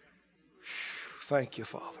 Thank you,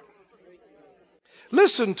 Father.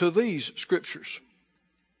 Listen to these scriptures.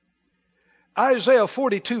 Isaiah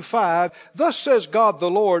 42:5, thus says God the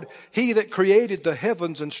Lord, He that created the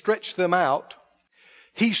heavens and stretched them out,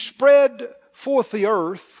 He spread forth the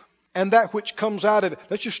earth and that which comes out of it.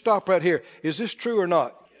 Let's just stop right here. Is this true or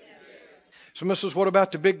not? Somebody says, what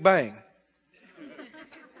about the Big Bang?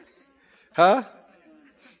 Huh?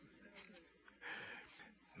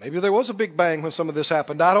 Maybe there was a Big Bang when some of this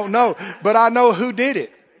happened. I don't know. But I know who did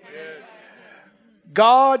it.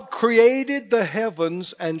 God created the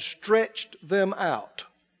heavens and stretched them out.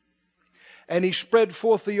 And He spread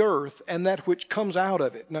forth the earth and that which comes out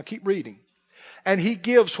of it. Now keep reading. And He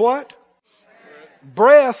gives what?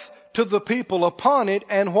 Breath to the people upon it,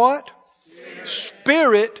 and what?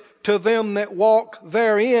 Spirit to them that walk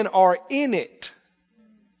therein, or in it.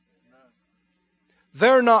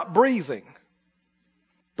 They're not breathing,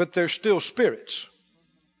 but they're still spirits.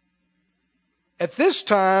 At this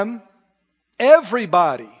time,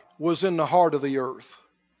 everybody was in the heart of the earth,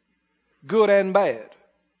 good and bad.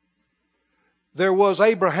 There was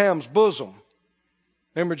Abraham's bosom.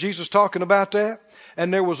 Remember Jesus talking about that?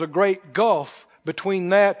 And there was a great gulf between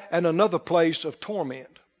that and another place of torment.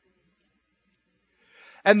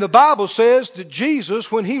 And the Bible says that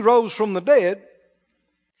Jesus, when He rose from the dead,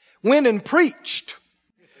 went and preached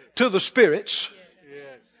to the spirits.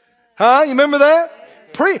 Huh? You remember that?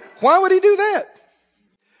 Why would He do that?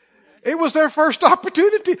 It was their first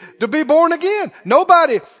opportunity to be born again.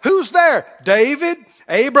 Nobody. Who's there? David,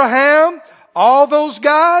 Abraham, all those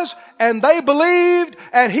guys. And they believed,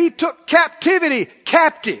 and He took captivity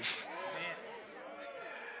captive.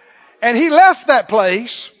 And He left that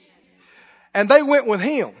place, and they went with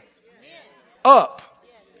Him up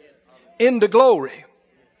into glory.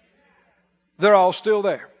 They're all still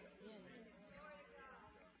there.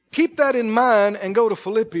 Keep that in mind and go to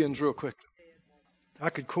Philippians real quick. I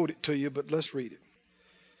could quote it to you, but let's read it.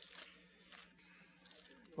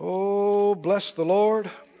 Oh, bless the Lord.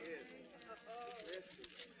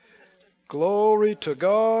 Glory to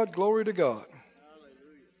God. Glory to God.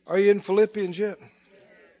 Are you in Philippians yet?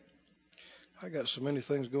 I got so many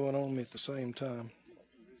things going on me at the same time.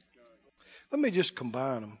 Let me just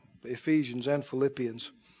combine them, Ephesians and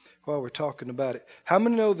Philippians, while we're talking about it. How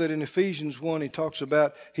many know that in Ephesians 1 he talks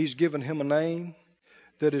about He's given him a name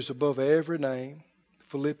that is above every name?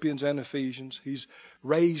 Philippians and Ephesians. He's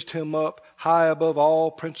raised him up high above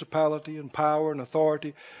all principality and power and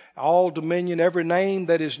authority, all dominion, every name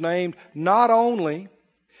that is named, not only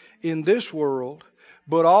in this world,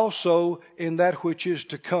 but also in that which is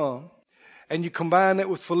to come. And you combine that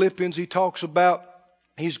with Philippians, he talks about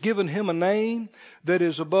He's given him a name that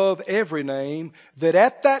is above every name, that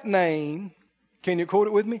at that name, can you quote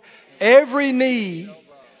it with me? Every knee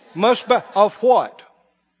must bow. Of what?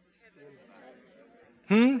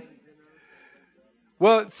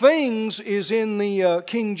 Well, things is in the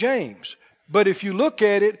King James. But if you look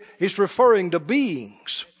at it, it's referring to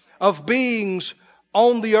beings. Of beings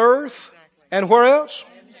on the earth. And where else?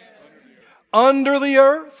 Under the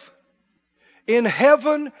earth. In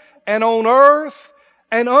heaven and on earth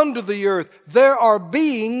and under the earth. There are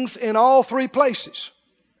beings in all three places.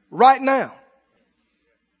 Right now.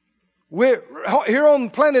 We're here on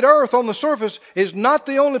planet Earth, on the surface, is not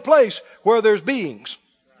the only place where there's beings.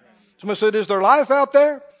 Somebody said, is there life out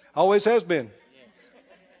there? Always has been.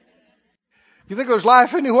 You think there's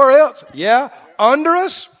life anywhere else? Yeah. Under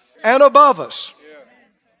us and above us.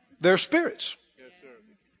 They're spirits.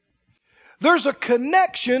 There's a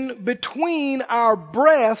connection between our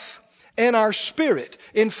breath and our spirit.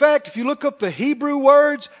 In fact, if you look up the Hebrew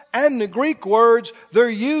words and the Greek words, they're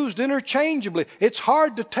used interchangeably. It's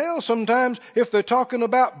hard to tell sometimes if they're talking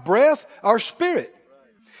about breath or spirit.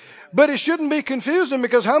 But it shouldn't be confusing,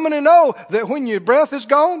 because how many know that when your breath is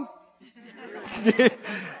gone,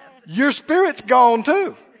 your spirit's gone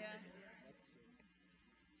too?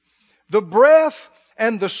 The breath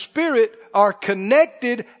and the spirit are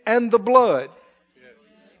connected, and the blood.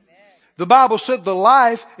 The Bible said the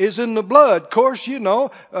life is in the blood. Of course, you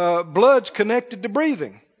know, blood's connected to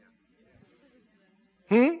breathing.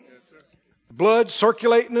 Blood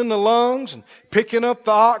circulating in the lungs and picking up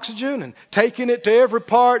the oxygen and taking it to every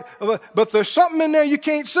part of it. But there's something in there you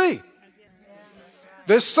can't see.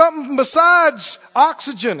 There's something besides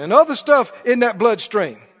oxygen and other stuff in that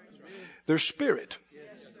bloodstream. There's spirit.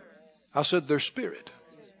 I said there's spirit.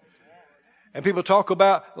 And people talk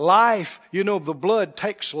about life. You know, the blood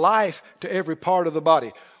takes life to every part of the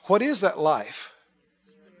body. What is that life?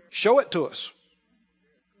 Show it to us.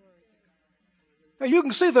 Now you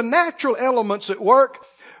can see the natural elements at work,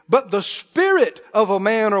 but the spirit of a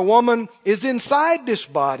man or woman is inside this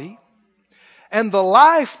body. And the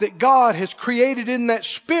life that God has created in that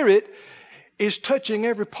spirit is touching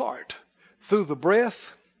every part through the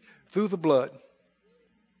breath, through the blood.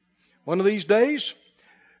 One of these days,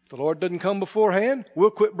 if the Lord doesn't come beforehand,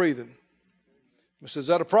 we'll quit breathing. I said, is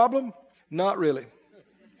that a problem? Not really.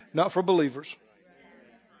 Not for believers.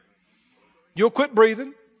 You'll quit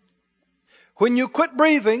breathing. When you quit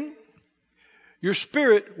breathing, your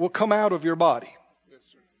spirit will come out of your body.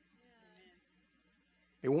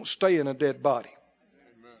 It won't stay in a dead body.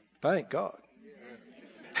 Thank God.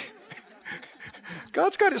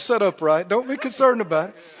 God's got it set up right. Don't be concerned about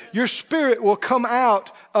it. Your spirit will come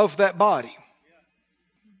out of that body.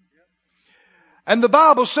 And the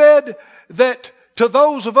Bible said that to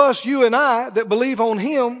those of us, you and I, that believe on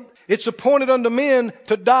Him, it's appointed unto men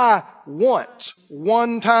to die once,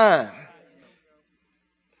 one time.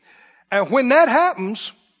 And when that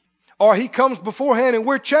happens, or He comes beforehand and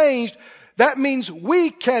we're changed, that means we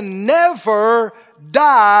can never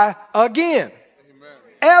die again. Amen.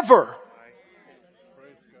 Ever.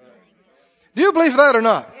 Do you believe that or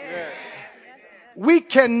not? Yes. We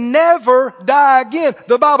can never die again.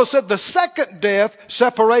 The Bible said the second death,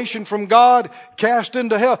 separation from God, cast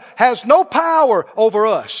into hell, has no power over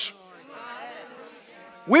us.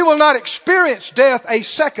 We will not experience death a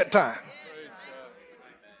second time.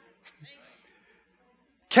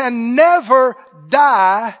 Can never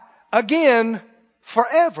die again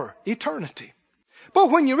forever, eternity.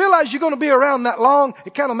 But when you realize you're going to be around that long,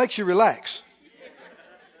 it kind of makes you relax.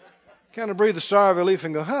 Kind of breathe a sigh of relief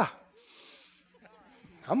and go,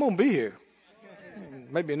 I'm going to be here.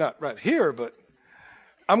 Maybe not right here, but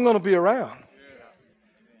I'm going to be around.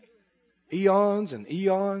 Eons and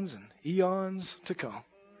eons and eons to come.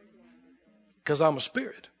 Because I'm a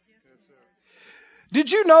spirit.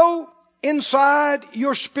 Did you know inside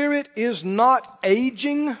your spirit is not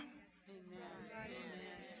aging?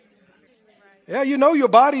 Yeah, you know your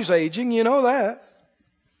body's aging, you know that.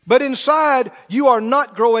 But inside, you are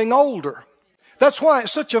not growing older. That's why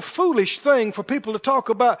it's such a foolish thing for people to talk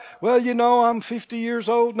about, well, you know, I'm 50 years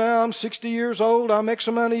old now, I'm 60 years old, I'm X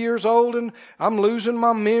amount of years old, and I'm losing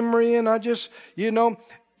my memory, and I just, you know,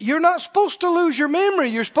 you're not supposed to lose your memory.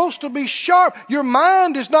 You're supposed to be sharp. Your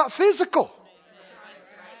mind is not physical.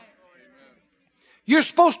 You're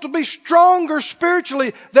supposed to be stronger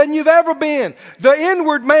spiritually than you've ever been. The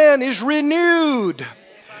inward man is renewed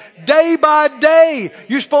day by day.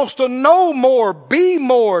 You're supposed to know more, be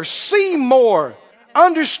more, see more,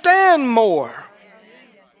 understand more.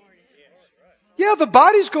 Yeah, the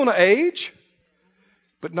body's going to age,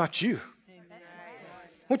 but not you.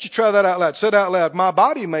 Why don't you try that out loud? Say it out loud. My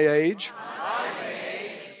body may age,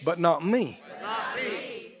 but not me.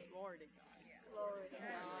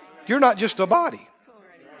 You're not just a body.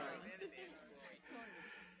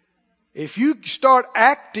 If you start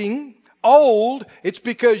acting old, it's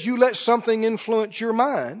because you let something influence your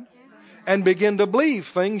mind and begin to believe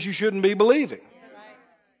things you shouldn't be believing.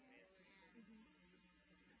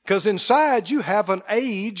 Because inside you haven't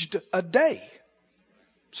aged a day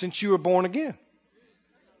since you were born again.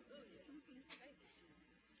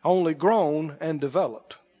 Only grown and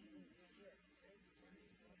developed.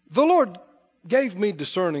 The Lord gave me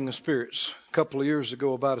discerning of spirits a couple of years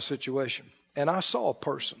ago about a situation. And I saw a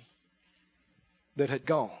person that had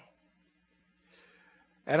gone.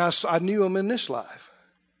 And I knew him in this life.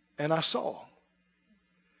 And I saw.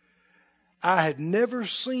 I had never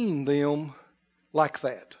seen them like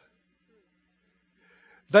that.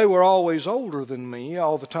 They were always older than me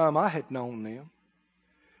all the time I had known them.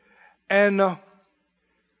 And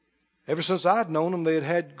ever since I'd known them, they had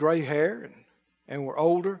had gray hair and were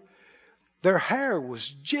older. Their hair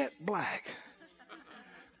was jet black.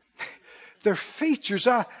 Their features,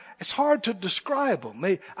 it's hard to describe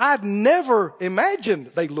them. I'd never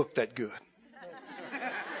imagined they looked that good.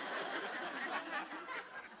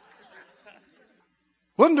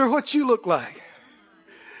 Wonder what you look like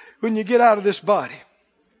when you get out of this body.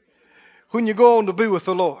 When you go on to be with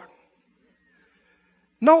the Lord.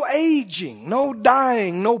 No aging, no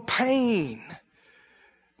dying, no pain.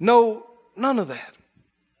 None of that.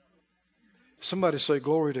 Somebody say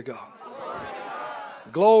glory to God.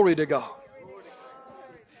 Glory to God.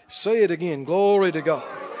 Say it again. Glory to God.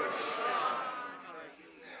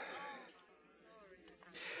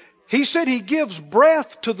 He said He gives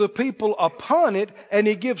breath to the people upon it, and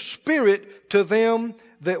He gives spirit to them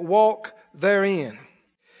that walk therein.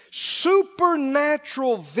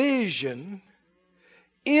 Supernatural vision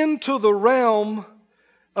into the realm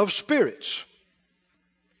of spirits.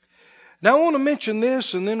 Now I want to mention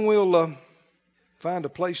this, and then we'll find a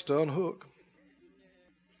place to unhook.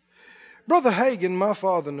 Brother Hagin, my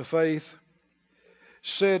father in the faith,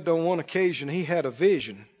 said on one occasion he had a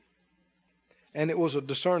vision, and it was a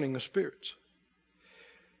discerning of spirits.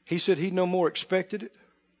 He said he no more expected it.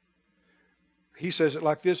 He says it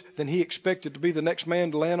like this, than he expected to be the next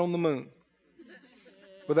man to land on the moon.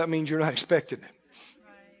 Well, that means you're not expecting it.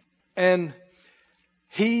 And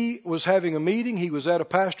he was having a meeting. He was at a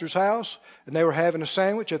pastor's house, and they were having a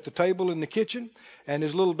sandwich at the table in the kitchen. And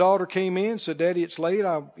his little daughter came in and said, "Daddy, it's late.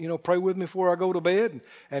 Pray with me before I go to bed."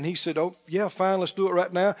 And he said, "Oh, yeah, fine. Let's do it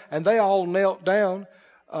right now." And they all knelt down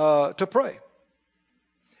to pray.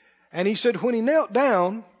 And he said when he knelt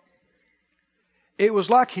down, it was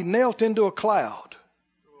like he knelt into a cloud.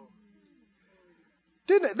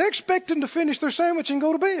 They're expecting to finish their sandwich and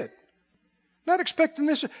go to bed. Not expecting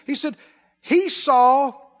this. He said he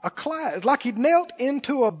saw a cloud. It's like he'd knelt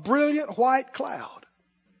into a brilliant white cloud.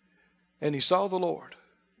 And he saw the Lord.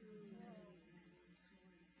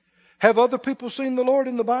 Have other people seen the Lord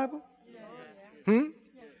in the Bible?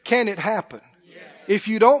 Can it happen? If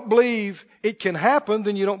you don't believe it can happen,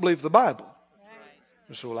 then you don't believe the Bible.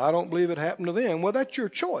 So, well, I don't believe it happened to them. Well, that's your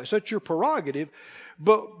choice. That's your prerogative.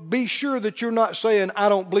 But be sure that you're not saying, I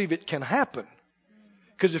don't believe it can happen.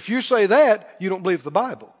 Because if you say that, you don't believe the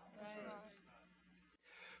Bible.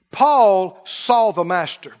 Paul saw the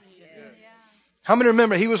Master. How many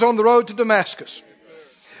remember he was on the road to Damascus?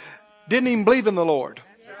 Didn't even believe in the Lord.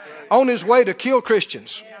 On his way to kill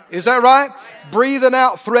Christians. Is that right? Breathing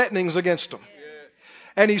out threatenings against them.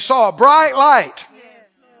 And he saw a bright light.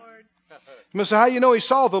 You say, how you know he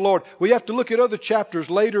saw the Lord? We have to look at other chapters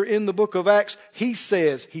later in the book of Acts. He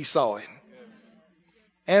says he saw him.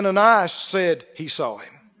 Ananias said he saw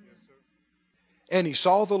him. And he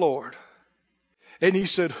saw the Lord. And he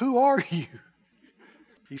said, "Who are you?"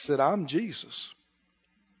 He said, "I'm Jesus,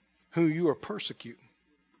 who you are persecuting."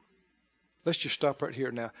 Let's just stop right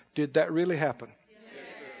here now. Did that really happen?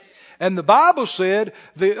 And the Bible said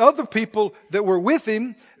the other people that were with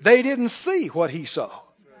him, they didn't see what he saw.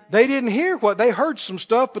 They didn't hear what, they heard some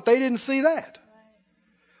stuff, but they didn't see that.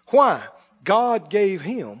 Why? God gave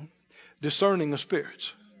him discerning of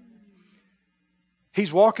spirits.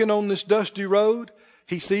 He's walking on this dusty road.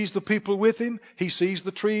 He sees the people with him. He sees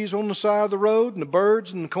the trees on the side of the road and the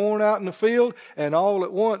birds and the corn out in the field. And all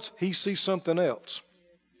at once, he sees something else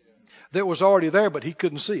that was already there, but he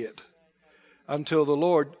couldn't see it until the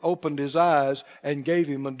Lord opened his eyes and gave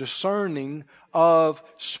him a discerning of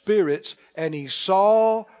spirits. And he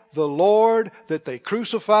saw the Lord that they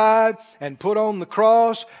crucified and put on the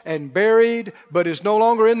cross and buried, but is no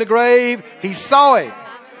longer in the grave. He saw him.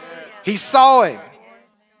 He saw him.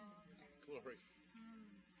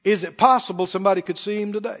 Is it possible somebody could see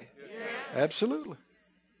him today? Absolutely.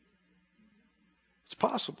 It's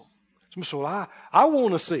possible. So I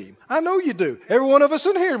want to see him. I know you do. Every one of us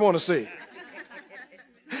in here want to see him.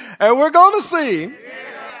 And we're going to see him.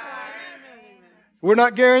 We're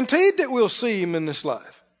not guaranteed that we'll see him in this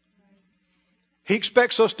life. He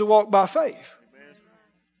expects us to walk by faith.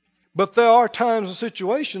 But there are times and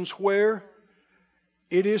situations where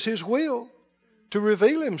it is his will to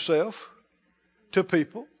reveal himself to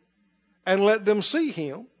people and let them see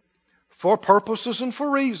him for purposes and for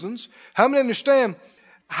reasons. How many understand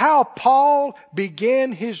how Paul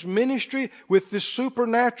began his ministry with this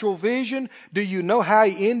supernatural vision? Do you know how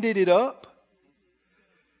he ended it up?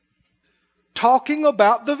 Talking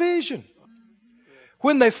about the vision.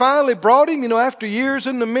 When they finally brought him, after years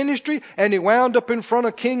in the ministry, and he wound up in front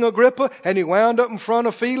of King Agrippa, and he wound up in front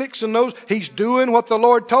of Felix and those, he's doing what the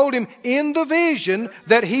Lord told him in the vision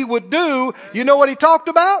that he would do. You know what he talked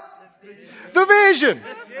about? The vision.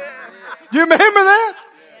 You remember that?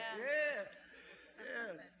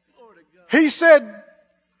 He said,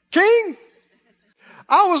 "King,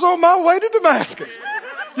 I was on my way to Damascus."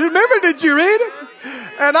 You remember, did you read it?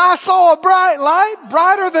 "And I saw a bright light,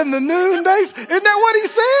 brighter than the noonday." Isn't that what he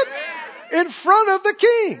said? In front of the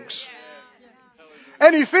kings.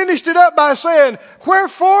 And he finished it up by saying,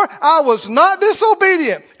 "Wherefore I was not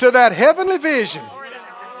disobedient to that heavenly vision."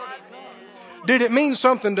 Did it mean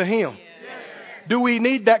something to him? Do we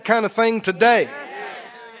need that kind of thing today?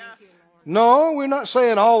 No, we're not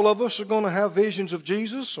saying all of us are going to have visions of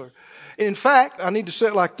Jesus. In fact, I need to say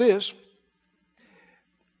it like this.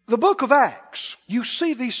 the book of Acts, you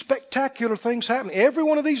see these spectacular things happening. Every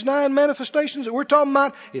one of these 9 manifestations that we're talking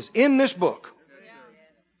about is in this book.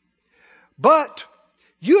 But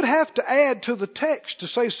you'd have to add to the text to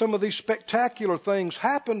say some of these spectacular things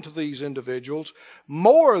happened to these individuals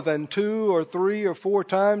more than 2 or 3 or 4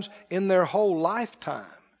 times in their whole lifetime.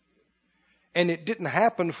 And it didn't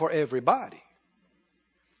happen for everybody.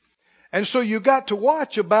 And so you got to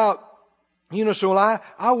watch about, so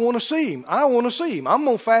I want to see him. I want to see him. I'm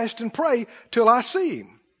going to fast and pray till I see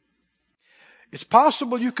him. It's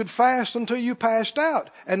possible you could fast until you passed out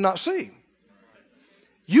and not see him.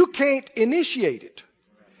 You can't initiate it.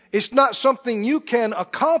 It's not something you can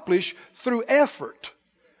accomplish through effort,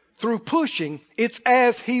 through pushing. It's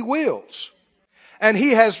as he wills. And he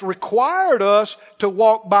has required us to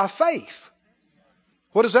walk by faith.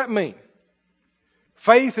 What does that mean?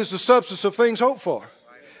 Faith is the substance of things hoped for.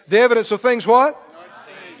 The evidence of things what?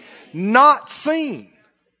 Not seen.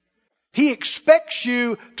 He expects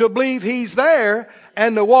you to believe he's there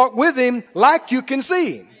and to walk with him like you can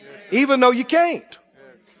see him, even though you can't.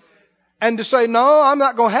 And to say, no, I'm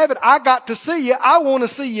not going to have it. I got to see you. I want to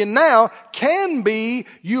see you now can be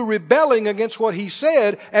you rebelling against what he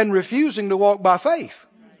said and refusing to walk by faith.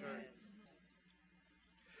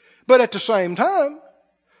 But at the same time,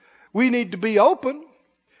 we need to be open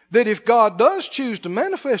that if God does choose to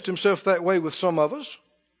manifest himself that way with some of us,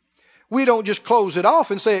 we don't just close it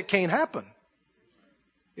off and say it can't happen.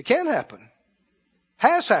 It can happen.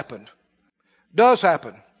 Has happened. Does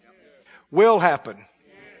happen. Will happen.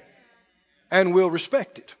 And we'll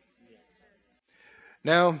respect it.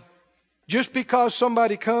 Now, just because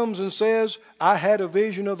somebody comes and says, I had a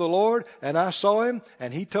vision of the Lord and I saw him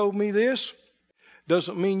and he told me this,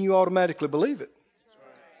 doesn't mean you automatically believe it.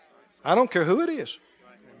 I don't care who it is.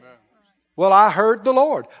 Well, I heard the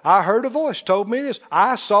Lord. I heard a voice told me this.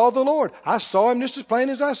 I saw the Lord. I saw him just as plain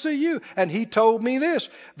as I see you. And he told me this.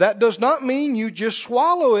 That does not mean you just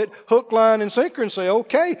swallow it hook, line, and sinker and say,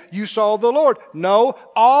 okay, you saw the Lord. No,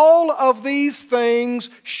 all of these things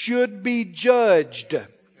should be judged.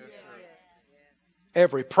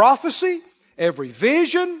 Every prophecy, every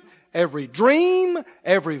vision, every dream,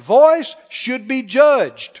 every voice should be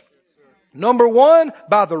judged. Number 1,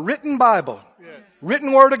 by the written Bible.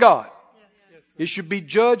 Written Word of God. It should be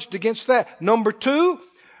judged against that. Number 2,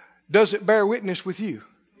 does it bear witness with you?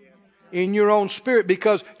 In your own spirit.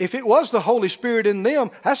 Because if it was the Holy Spirit in them,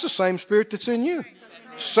 that's the same Spirit that's in you.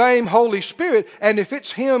 Same Holy Spirit. And if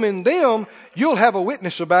it's Him in them, you'll have a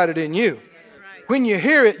witness about it in you. When you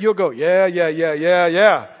hear it, you'll go, yeah.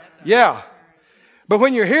 But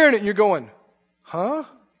when you're hearing it and you're going, huh?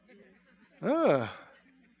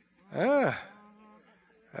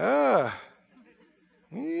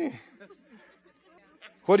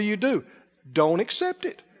 What do? Don't accept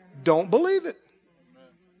it. Don't believe it.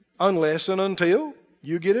 Unless and until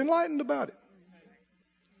you get enlightened about it.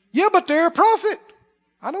 Yeah, but they're a prophet.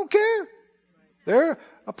 I don't care. They're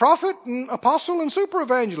a prophet and apostle and super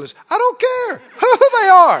evangelist. I don't care who they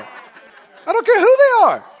are. I don't care who they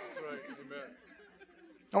are.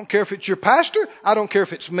 I don't care if it's your pastor. I don't care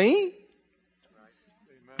if it's me.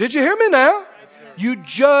 Did you hear me now? You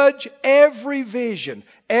judge every vision,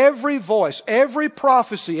 every voice, every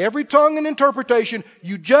prophecy, every tongue and interpretation.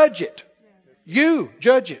 You judge it. You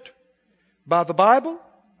judge it by the Bible.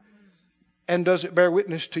 And does it bear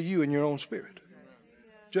witness to you in your own spirit?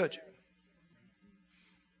 Judge it.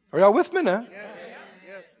 Are y'all with me now?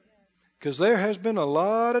 Because there has been a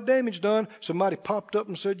lot of damage done. Somebody popped up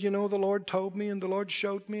and said, the Lord told me and the Lord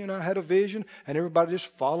showed me and I had a vision. And everybody just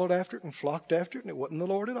followed after it and flocked after it. And it wasn't the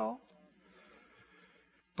Lord at all.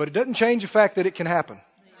 But it doesn't change the fact that it can happen.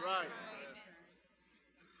 Right.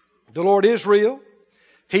 The Lord is real.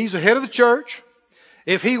 He's the head of the church.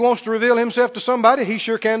 If He wants to reveal Himself to somebody, He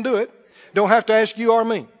sure can do it. Don't have to ask you or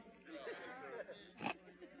me.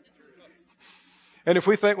 And if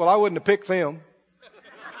we think, well, I wouldn't have picked them.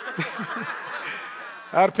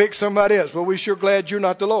 I'd have picked somebody else. Well, we're sure glad you're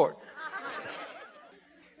not the Lord.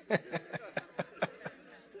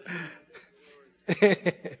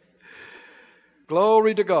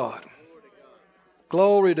 Glory to God.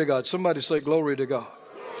 Glory to God. Somebody say glory to God.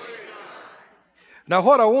 Now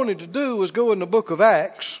what I wanted to do was go in the book of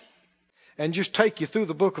Acts and just take you through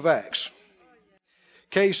the book of Acts.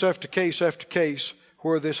 Case after case after case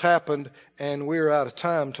where this happened, and we're out of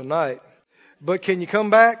time tonight. But can you come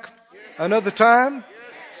back another time?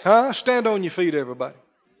 Huh? Stand on your feet, everybody.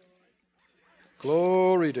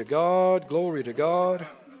 Glory to God. Glory to God.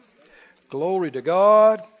 Glory to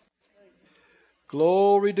God.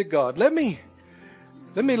 Glory to God. Let me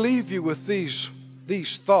leave you with these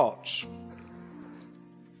thoughts.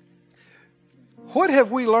 What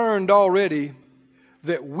have we learned already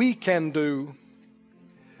that we can do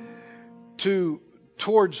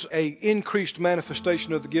towards a increased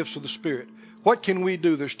manifestation of the gifts of the Spirit? What can we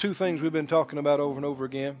do? There's two things we've been talking about over and over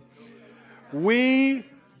again. We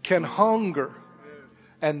can hunger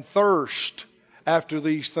and thirst after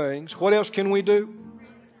these things. What else can we do?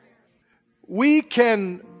 We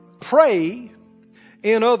can pray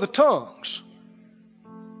in other tongues.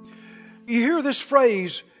 You hear this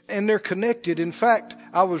phrase, and they're connected. In fact,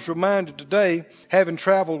 I was reminded today, having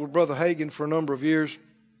traveled with Brother Hagin for a number of years,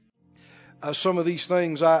 some of these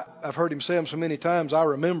things, I've heard him say them so many times, I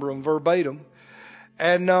remember them verbatim.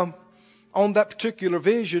 And on that particular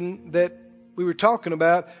vision that we were talking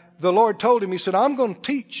about, the Lord told him, He said, I'm going to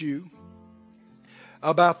teach you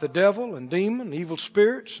about the devil and demon, evil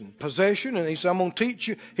spirits and possession. And He said, I'm going to teach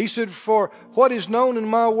you. He said, for what is known in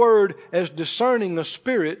my word as discerning the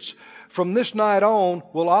spirits, from this night on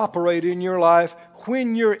will operate in your life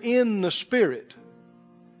when you're in the Spirit.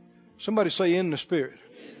 Somebody say, in the Spirit.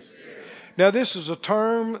 In the Spirit. Now, this is a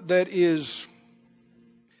term that is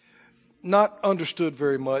not understood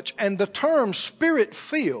very much. And the term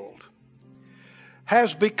Spirit-filled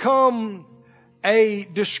has become a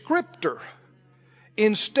descriptor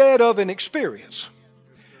instead of an experience.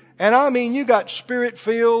 And I mean, you got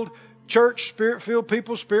Spirit-filled church, Spirit-filled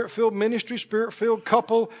people, Spirit-filled ministry, Spirit-filled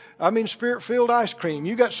couple. I mean, Spirit-filled ice cream.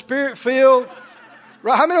 You got Spirit-filled.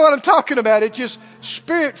 Right? How many know what I'm talking about? It's just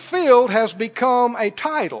Spirit-filled has become a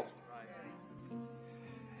title.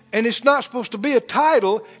 And it's not supposed to be a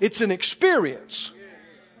title. It's an experience.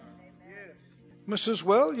 It says,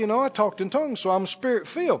 well, I talked in tongues, so I'm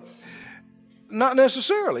Spirit-filled. Not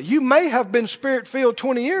necessarily. You may have been Spirit-filled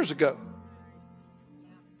 20 years ago.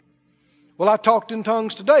 Well, I talked in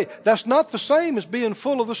tongues today. That's not the same as being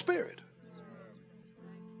full of the Spirit.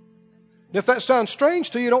 If that sounds strange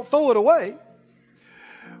to you, don't throw it away.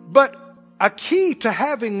 But a key to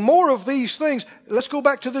having more of these things, let's go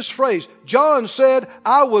back to this phrase. John said,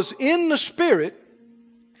 I was in the Spirit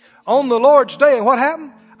on the Lord's day. And what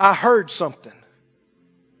happened? I heard something.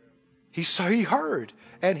 He heard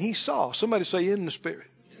and he saw. Somebody say, in the Spirit.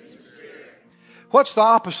 In the Spirit. What's the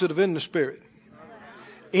opposite of in the Spirit?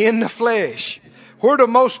 In the flesh. Where do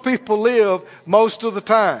most people live most of the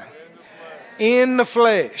time? In the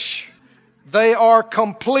flesh. They are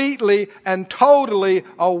completely and totally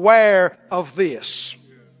aware of this.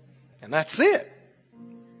 And that's it.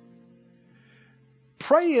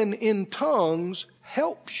 Praying in tongues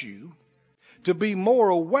helps you to be more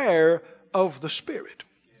aware of the Spirit.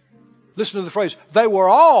 Listen to the phrase. They were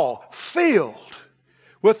all filled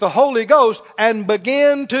with the Holy Ghost and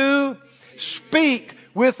began to speak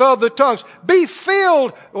with other tongues. Be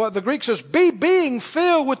filled, what the Greek says, be being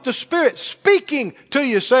filled with the Spirit, speaking to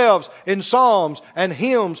yourselves in psalms and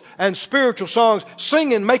hymns and spiritual songs,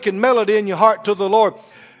 singing, making melody in your heart to the Lord.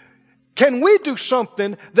 Can we do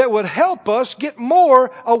something that would help us get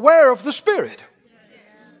more aware of the Spirit?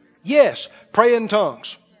 Yes. Pray in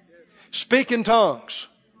tongues. Speak in tongues.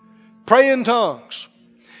 Pray in tongues.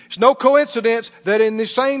 It's no coincidence that in the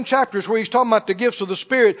same chapters where he's talking about the gifts of the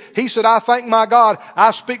Spirit, he said, I thank my God,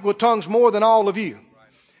 I speak with tongues more than all of you.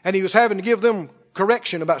 And he was having to give them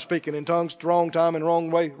correction about speaking in tongues at the wrong time and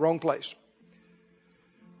wrong way, wrong place.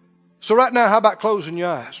 So right now, how about closing your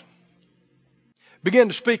eyes? Begin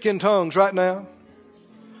to speak in tongues right now.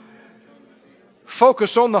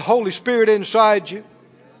 Focus on the Holy Spirit inside you.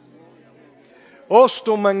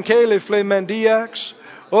 Osto mankele flemandiax.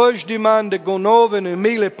 Oj demande gonoven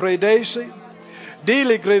emile predesi.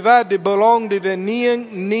 Dile grevade belong de venien,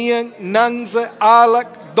 nien, nanze,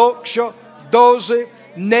 alak, doksho, doze,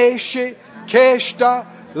 neshe, kesta,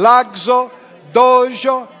 lagzo,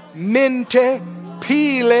 dojo, mente,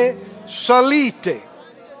 pile, salite.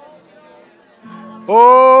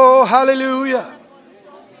 Oh, hallelujah.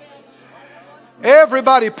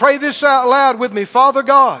 Everybody pray this out loud with me. Father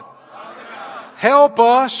God, help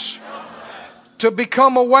us to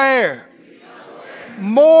become aware,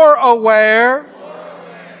 more aware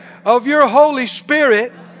of your Holy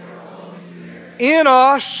Spirit in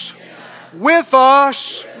us, with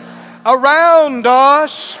us, around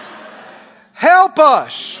us. Help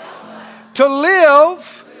us to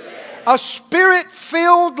live a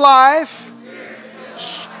Spirit-filled life,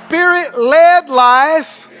 Spirit-led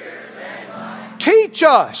life. Teach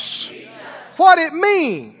us what it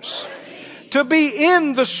means to be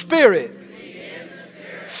in the Spirit.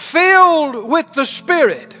 Filled with the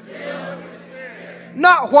Spirit.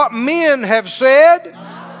 Not what men have said.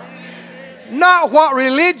 Not what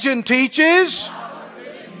religion teaches.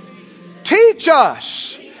 Teach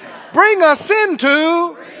us. Bring us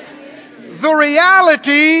into the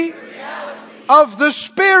reality of the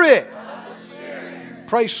Spirit.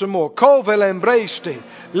 Pray some more. Covelembreste,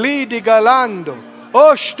 lidi galando,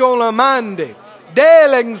 ostolamande,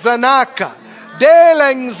 deleng zanaka,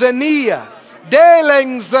 deleng zania,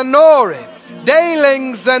 deleng zanore,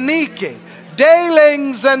 deleng zanike,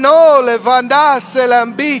 deleng zanole vandasse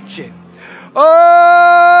lambice.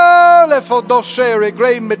 Oh, le fodosere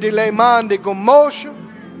greme di le mandi commoscio.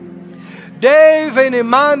 Deve ne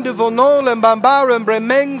mandi vonole bambarem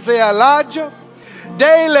bremenze alaggio.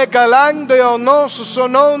 Dele galando o nosso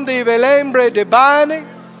sonon di velembre de bane.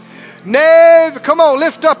 Neve, come on,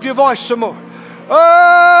 lift up your voice some more.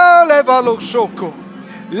 Oh, leva lo soco.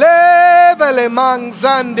 Leve le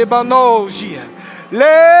manzande banosia.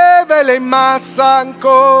 Leve le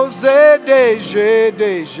massancose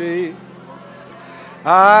deje.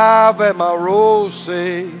 Ave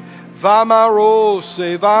marose,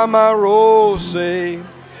 vamarose, vamarose,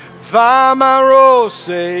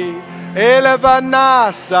 vamarose.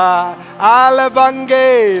 Elevanasa,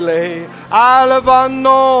 alevangele,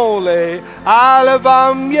 alevanole,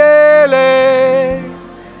 alevamiele.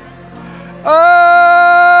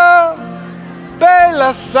 Oh,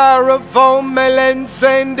 bella saravon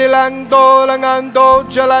melenzendi langando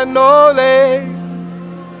gelanole.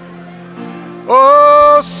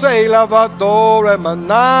 Oh, sei lavadore,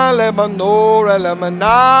 manale, manore, le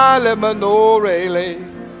manale, manore, le.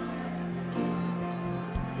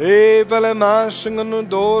 Evele massingen en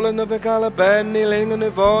dolen en vekale benni lingen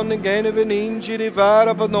en von en gene veninci di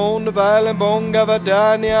vara vanon de valen bonga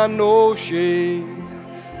vadani anoshi.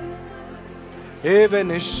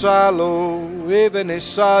 Even salo, even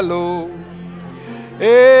salo,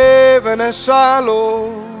 even salo.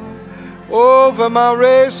 Over my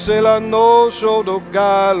race la noso do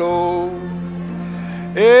galo.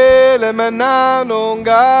 Ele menano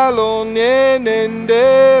galo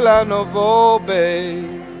niente la novobe.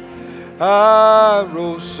 I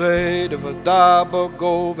rose de vadabo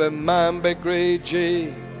gove mambe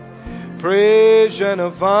gregi.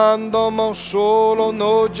 Pregenovando mo solo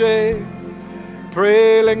noje.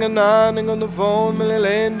 Preling and anning on the vomile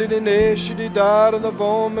landed in eshi di dar the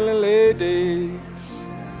vomile lady.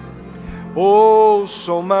 Oh,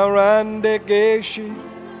 so marande geshi.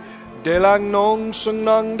 Delang non sung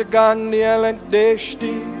nang de gang the elect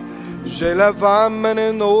deshti. Je la vammen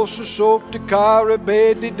en osse sok de kare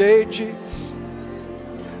bedi deci.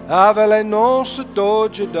 Avele non se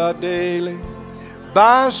doge da dele.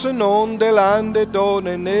 Basse non delande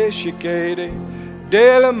donne ne shikede.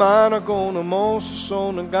 Dele mana con a monse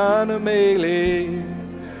son gana mele.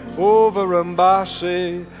 Over and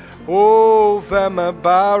basse. Over me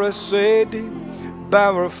barra sedi.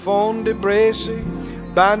 Barra fondi bresi.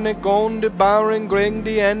 Banne conde barren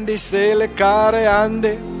grendi andi sele care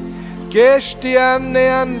ande. Gesti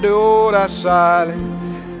ande ora sale.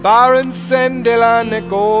 Baron sende lane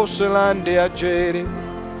cose lande ageri.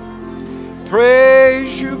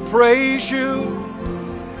 Praise you, praise you.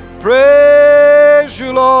 Praise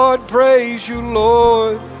you, Lord, praise you,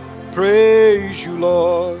 Lord. Praise you,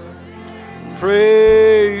 Lord.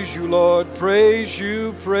 Praise you, Lord. Praise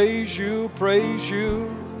you, praise you, praise you.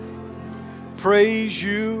 Praise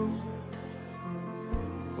you.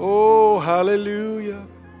 Oh, hallelujah.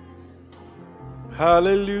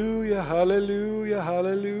 Hallelujah, hallelujah,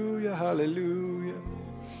 hallelujah, hallelujah.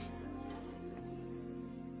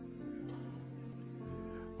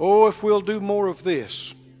 Oh, if we'll do more of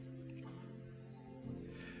this.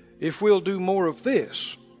 If we'll do more of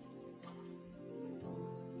this.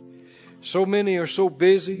 So many are so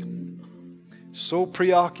busy, so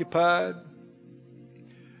preoccupied.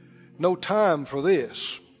 No time for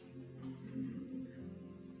this.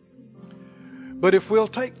 But if we'll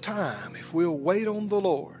take time, if we'll wait on the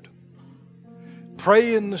Lord,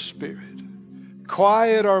 pray in the Spirit,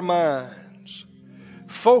 quiet our minds,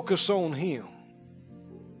 focus on Him,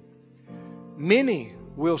 many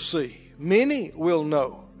will see, many will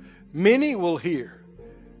know, many will hear.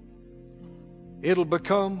 It'll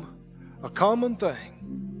become a common thing.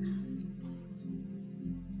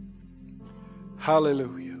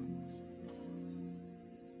 Hallelujah.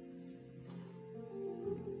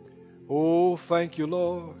 Oh, thank you,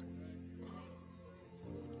 Lord.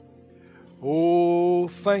 Oh,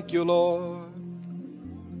 thank you, Lord.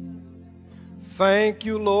 Thank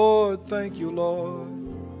you, Lord. Thank you, Lord.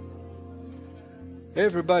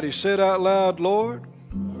 Everybody said out loud, Lord,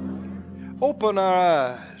 open our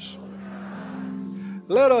eyes.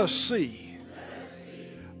 Let us see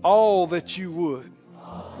all that you would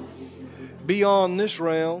beyond this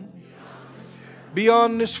realm,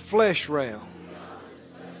 beyond this flesh realm,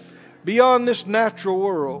 beyond this natural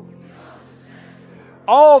world.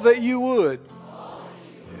 All that you would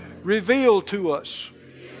reveal to us,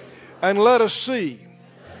 and let us see,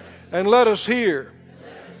 and let us hear.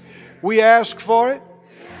 We ask for it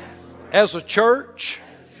as a church.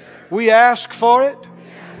 We ask for it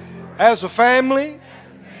as a family.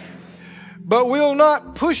 But we'll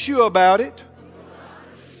not push you about it.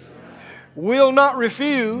 We'll not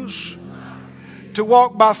refuse to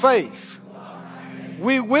walk by faith.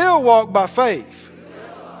 We will walk by faith.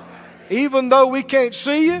 Even though we can't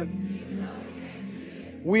see you,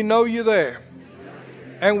 we know you're there.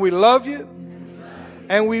 And we love you.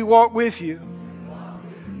 And we walk with you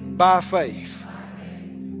by faith.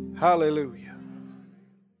 Hallelujah.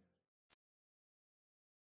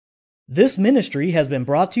 This ministry has been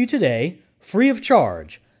brought to you today free of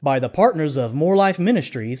charge by the partners of More Life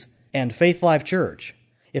Ministries and Faith Life Church.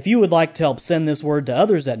 If you would like to help send this word to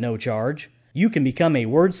others at no charge, you can become a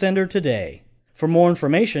word sender today. For more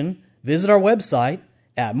information, visit our website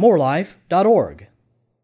at morelife.org.